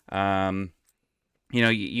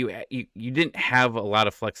 You didn't have a lot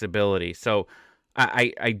of flexibility. So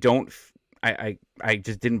I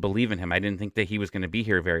just didn't believe in him. I didn't think that he was going to be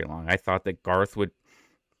here very long. I thought that Garth would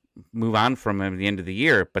move on from him at the end of the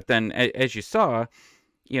year. But then, as you saw,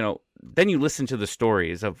 then you listen to the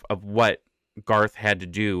stories of what Garth had to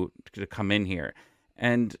do to come in here.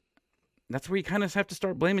 And that's where you kind of have to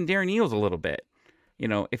start blaming Darren Eales a little bit.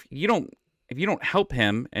 If you don't help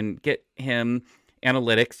him and get him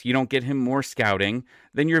analytics, you don't get him more scouting,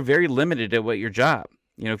 then you're very limited at what your job.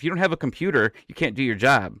 If you don't have a computer, you can't do your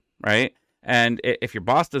job, right? And if your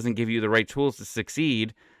boss doesn't give you the right tools to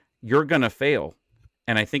succeed, you're going to fail.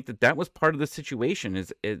 And I think that was part of the situation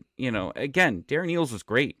again, Darren Eales was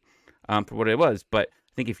great for what it was. But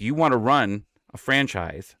I think if you want to run a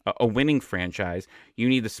franchise, a winning franchise, you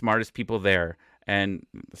need the smartest people there. And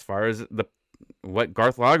as far as what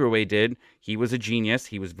Garth Lagerwey did, he was a genius.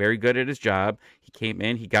 He was very good at his job. He came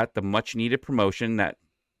in, he got the much needed promotion that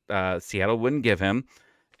Seattle wouldn't give him.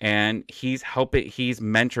 And he's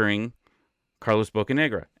mentoring Carlos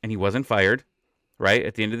Bocanegra, and he wasn't fired, right?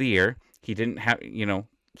 At the end of the year, he didn't have,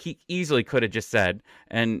 he easily could have just said,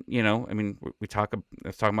 and, let's talk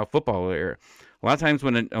about football earlier. A lot of times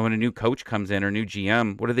when a new coach comes in or new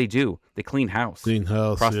GM, what do? They clean house.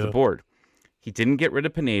 Across the board. He didn't get rid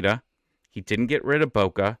of Pineda. He didn't get rid of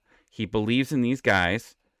Boca. He believes in these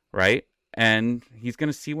guys, right? And he's going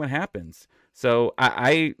to see what happens. So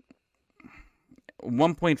I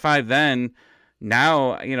 1.5 then.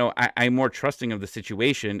 Now, I'm more trusting of the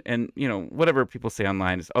situation. And, whatever people say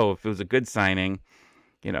online is, if it was a good signing,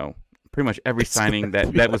 pretty much every signing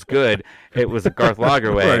that was good, it was a Garth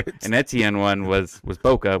Lagerwey. Right. And Etienne one was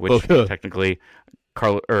Boca, which technically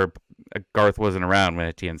Garth wasn't around when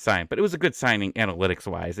Etienne signed. But it was a good signing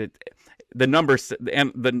analytics-wise. The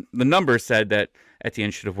numbers said that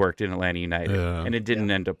Etienne should have worked in Atlanta United, and it didn't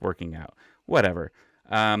end up working out. Whatever.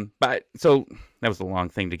 But so that was a long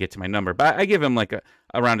thing to get to my number, but I give him like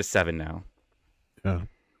around a 7 now. Yeah.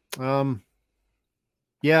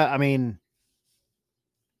 Yeah. I mean,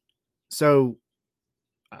 so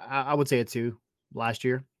I would say a 2 last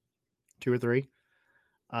year, 2 or 3.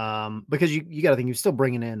 Because you got to think you're still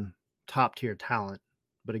bringing in top tier talent.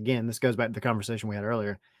 But again, this goes back to the conversation we had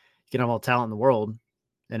earlier. You can have all talent in the world,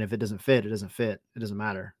 and if it doesn't fit, it doesn't fit. It doesn't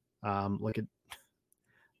matter.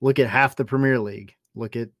 Look at half the Premier League.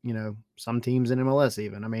 Look at, some teams in MLS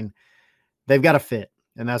even. I mean, they've got to fit,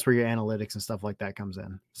 and that's where your analytics and stuff like that comes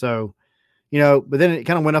in. So, but then it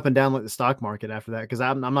kind of went up and down like the stock market after that, because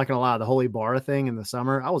I'm not going to lie, the whole Ibarra thing in the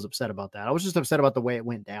summer, I was upset about that. I was just upset about the way it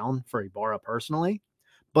went down for Ibarra personally.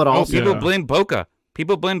 But also, people blame Boca.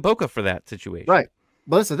 People blame Boca for that situation. Right.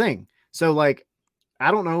 But that's the thing. So, I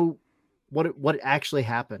don't know what actually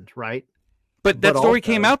happened, right? But that story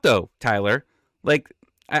came out, though, Tyler.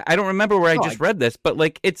 I don't remember where I just read this, but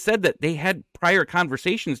it said that they had prior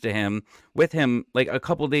conversations with him, a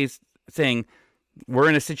couple of days saying, we're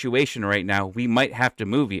in a situation right now. We might have to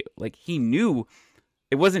move you. He knew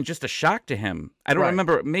it wasn't just a shock to him. I don't Right.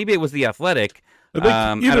 remember. Maybe it was The Athletic. I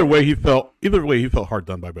think either way he felt hard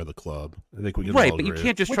done by the club. I think we can Right, all but you agree.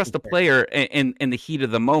 can't just Which trust is a fair. player in the heat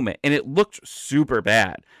of the moment, and it looked super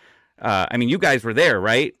bad. I mean, you guys were there,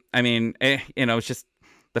 right? I mean, it's just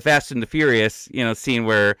the Fast and the Furious, scene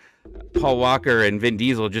where Paul Walker and Vin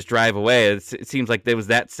Diesel just drive away. It seems like there was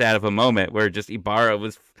that sad of a moment where just Ibarra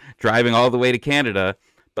was driving all the way to Canada.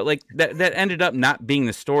 But like that ended up not being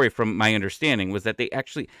the story, from my understanding, was that they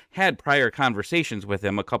actually had prior conversations with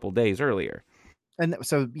him a couple days earlier. And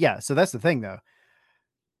so that's the thing though.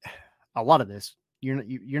 A lot of this,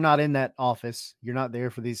 you're not in that office. You're not there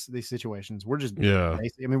for these situations. We're just Yeah.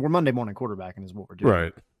 I mean, we're Monday morning quarterbacking is what we're doing.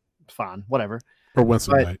 Right. Fine, whatever. Or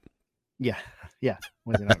Wednesday But- night. Yeah,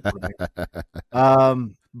 Wednesday night quarterback.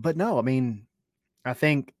 But no, I mean, I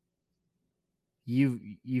think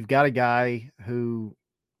you've got a guy who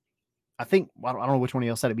I think I don't know which one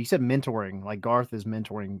else said it, but you said mentoring. Like Garth is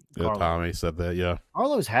mentoring Yeah, Carlos. Tommy said that. Yeah.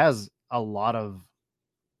 Carlos has a lot of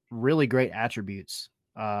really great attributes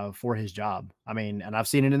for his job. I mean, and I've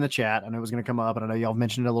seen it in the chat. I know it was going to come up, and I know y'all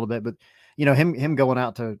mentioned it a little bit, but him going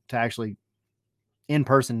out to actually in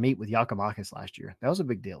person meet with Yakimakis last year, that was a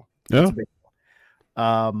big deal. Yeah. That's a big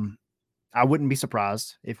deal. I wouldn't be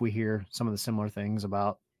surprised if we hear some of the similar things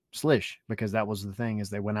about Slish, because that was the thing, is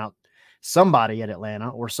they went out, somebody at Atlanta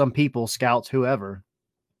or some people, scouts, whoever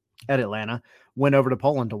at Atlanta, went over to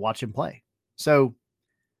Poland to watch him play. So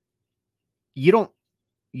you don't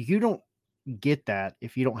get that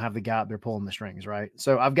if you don't have the guy up there pulling the strings, right?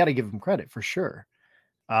 So I've got to give him credit for sure.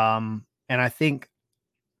 And I think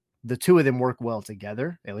the two of them work well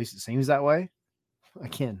together. At least it seems that way.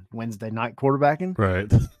 Again, Wednesday night quarterbacking, Right.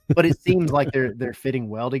 but it seems like they're fitting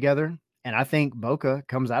well together. And I think Boca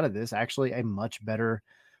comes out of this actually a much better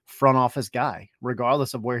front office guy,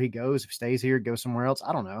 regardless of where he goes. If he stays here, goes somewhere else,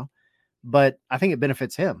 I don't know. But I think it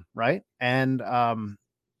benefits him, right? And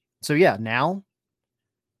so yeah, now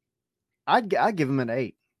I'd give him an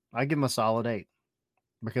 8. I'd give him a solid 8,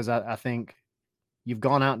 because I think you've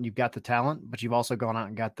gone out and you've got the talent, but you've also gone out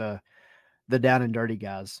and got the down and dirty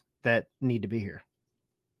guys that need to be here.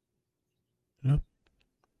 Yeah.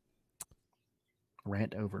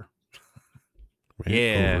 Rant over.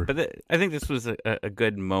 Over. But I think this was a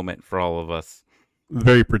good moment for all of us.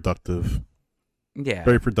 Very productive. Yeah.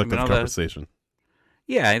 Very productive all conversation.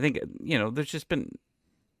 I think, there's just been,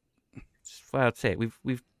 just flat out say it,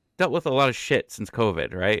 we've dealt with a lot of shit since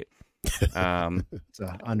COVID, right? It's an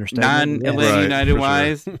understatement. Non-Atlanta Right, United for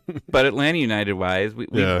wise, but Atlanta United wise, we've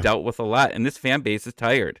Yeah. dealt with a lot, and this fan base is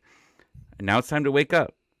tired. And now it's time to wake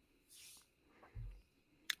up.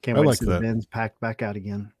 Can't I wait like to see the that. bins packed back out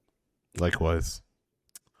again. Likewise.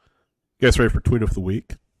 You guys ready for tweet of the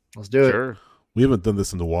week? Let's do it. Sure. We haven't done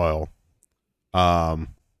this in a while. Oh,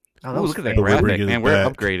 that Ooh, was look at that But we're graphic, bringing it man. We're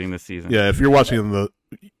back. upgrading this season. Yeah, if you're watching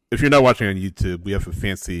if you're not watching on YouTube, we have a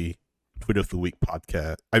fancy tweet of the week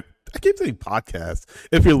podcast. I keep saying podcast.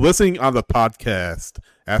 If you're listening on the podcast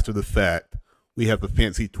after the fact, we have a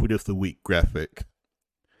fancy tweet of the week graphic.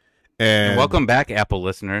 And welcome back, Apple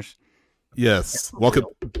listeners. Yes,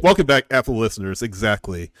 welcome back, Apple listeners.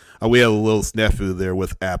 Exactly. We had a little snafu there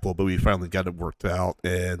with Apple, but we finally got it worked out.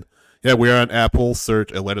 And yeah, we're on Apple.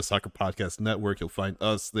 Search Atlanta Soccer Podcast Network. You'll find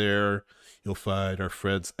us there. You'll find our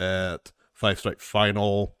friends at Five Strike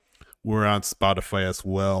Final. We're on Spotify as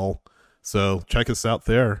well, so check us out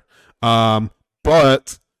there.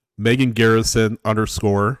 But Megan Garrison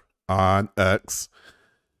 _ on X.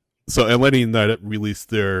 So Atlanta United released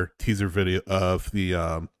their teaser video of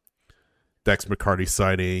the Dex McCarty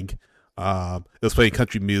signing. It was playing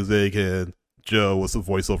country music, and Joe was the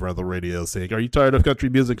voiceover on the radio saying, "Are you tired of country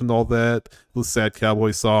music and all that? Those sad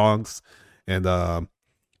cowboy songs?" And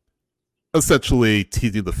essentially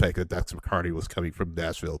teasing the fact that Dex McCarty was coming from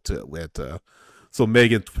Nashville to Atlanta. So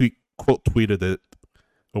Megan quote tweeted it,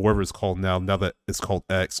 or whatever it's called now that it's called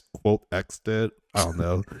X, quote X'd it. I don't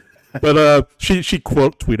know. But she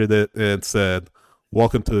quote tweeted it and said,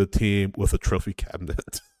 "Welcome to the team with a trophy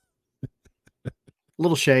cabinet."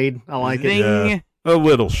 little shade. I like Zing. it. Yeah. A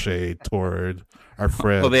little shade toward our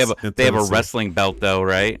friends. Well, they have in a Tennessee. wrestling belt though,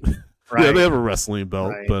 right? Right. Yeah, they have a wrestling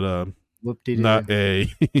belt, Right. but Whoop-de-doo. not a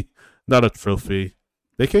not a trophy.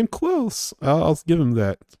 They came close. I'll give them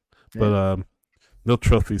that, but no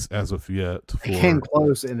trophies as of yet. For They came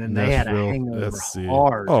close, and then they had a Nashville hangover SC.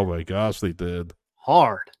 hard. Oh my gosh, they did.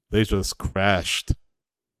 Hard. They just crashed.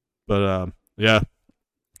 But yeah,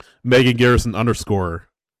 Megan Garrison _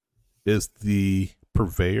 is the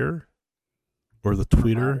purveyor or the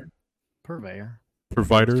tweeter Purveyor.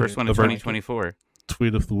 provider First one of of our 2024.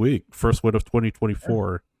 tweet of the week, first win of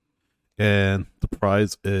 2024, and the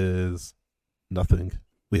prize is Nothing.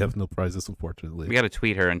 We have no prizes, unfortunately. We got to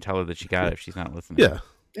tweet her and tell her that she got it if she's not listening.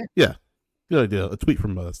 Yeah. Good idea. A tweet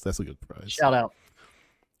from us. That's a good prize. Shout out.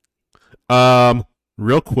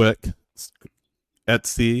 Real quick,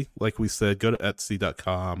 Etsy, like we said, go to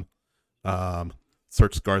Etsy.com.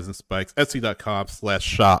 Search Scarves and Spikes.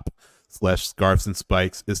 Etsy.com/shop/Scarves and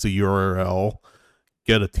Spikes is the URL.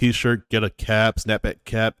 Get a t-shirt, get a cap, snapback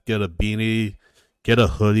cap, get a beanie, get a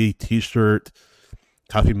hoodie, t-shirt,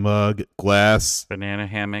 coffee mug, glass, banana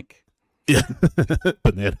hammock. Yeah,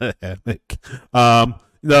 banana hammock.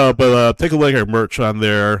 No, but take a look at our merch on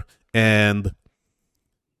there and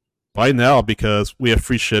buy now because we have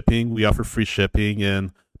free shipping. We offer free shipping,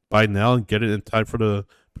 and buy now and get it in time for the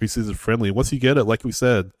preseason friendly. Once you get it, like we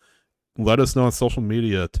said, let us know on social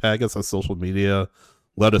media. Tag us on social media.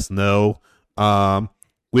 Let us know. We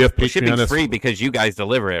have Patreon. Shipping's free because you guys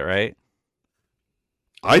deliver it, right?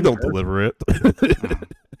 I don't deliver it.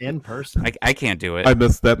 In person. I can't do it. I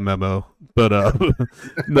missed that memo. But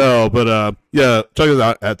no, but yeah, check us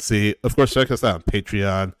out at Etsy. Of course, check us out on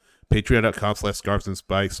Patreon. Patreon.com/Scarves and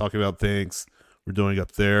Spikes. Talking about things we're doing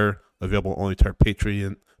up there. Available only to our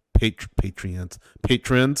patrons.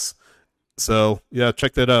 So yeah,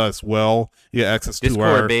 check that out as well. You get access to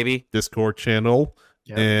our Discord channel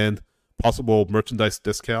and possible merchandise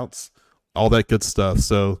discounts, all that good stuff.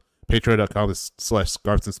 So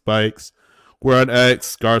patreon.com/Scarves and Spikes. We're on X,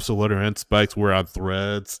 Scarves the letter and Spikes. We're on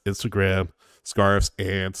Threads, Instagram, Scarves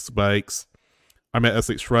and Spikes. I'm at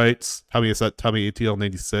Essex Rights. Tommy is at Tommy ATL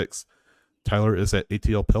 96. Tyler is at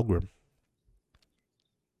ATL Pilgrim.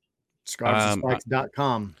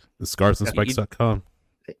 Scarvesandspikes.com. Scarvesandspikes.com.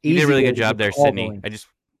 You did a really good job there, Sydney.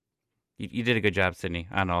 You did a good job, Sydney,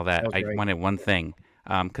 on all that. I wanted one thing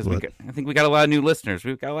because I think we got a lot of new listeners.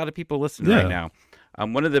 We've got a lot of people listening right now.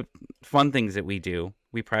 One of the fun things that we do,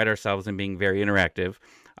 we pride ourselves in being very interactive.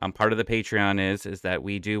 Part of the Patreon is that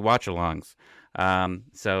we do watch-alongs.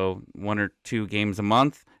 So 1 or 2 games a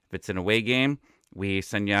month. If it's an away game, we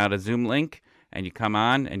send you out a Zoom link, and you come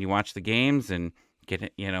on and you watch the games and get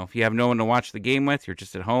it. You know, if you have no one to watch the game with, you're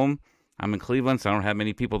just at home. I'm in Cleveland, so I don't have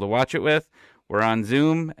many people to watch it with. We're on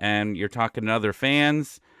Zoom, and you're talking to other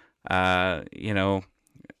fans. You know,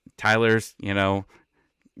 Tyler's,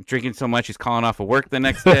 drinking so much he's calling off of work the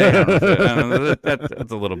next day.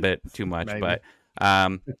 That's a little bit too much, maybe. But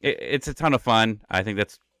it's a ton of fun. I think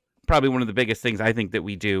that's probably one of the biggest things I think that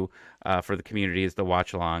we do for the community is the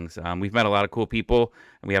watch-alongs. We've met a lot of cool people,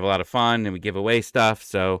 and we have a lot of fun, and we give away stuff.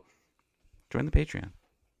 So join the Patreon.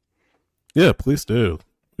 Yeah, please do.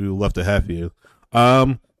 We would love to have you. Yeah,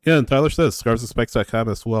 and Tyler says scarvesandspikes.com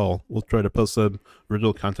as well. We'll try to post some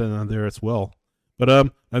original content on there as well.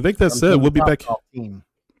 But I think that's it. We'll be back.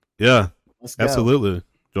 Yeah, absolutely.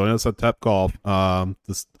 Join us on Tap Golf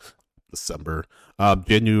this December,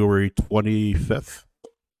 January 25th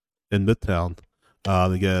in Midtown.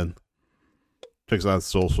 Again, check us out on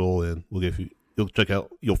social, and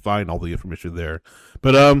you'll find all the information there.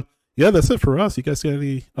 But yeah, that's it for us. You guys got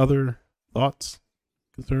any other thoughts,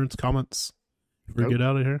 concerns, comments before we get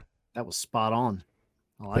out of here? That was spot on.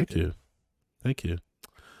 I like it. Thank you.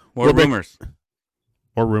 More rumors.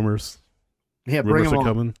 More rumors. Yeah, rumors are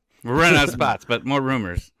coming. We're running out of spots, but more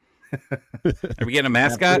rumors. Are we getting a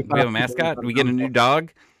mascot? Do we have a mascot? Do we get a new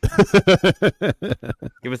dog?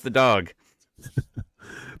 Give us the dog.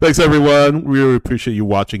 Thanks, everyone. We really appreciate you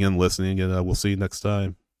watching and listening, and we'll see you next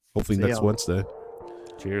time. Hopefully next Wednesday.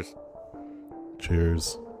 Cheers.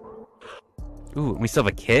 Cheers. Ooh, we still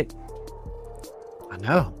have a kit? I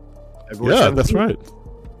know. February 17th. That's right.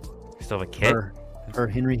 We still have a kit? For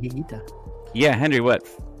Henry Higuita. Yeah, Henry, what?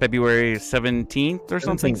 February 17th or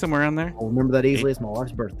something? Somewhere on there? I'll remember that easily. It's my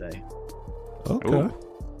wife's birthday. Okay. Ooh.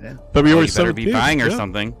 Yeah. February 17th. You better be buying her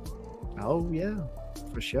something. Oh, yeah.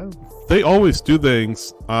 For sure. They always do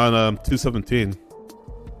things on 2/17.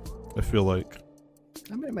 I feel like.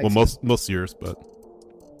 Well, most years, but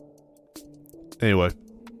anyway.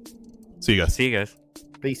 See you guys. See you guys.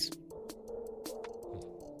 Peace.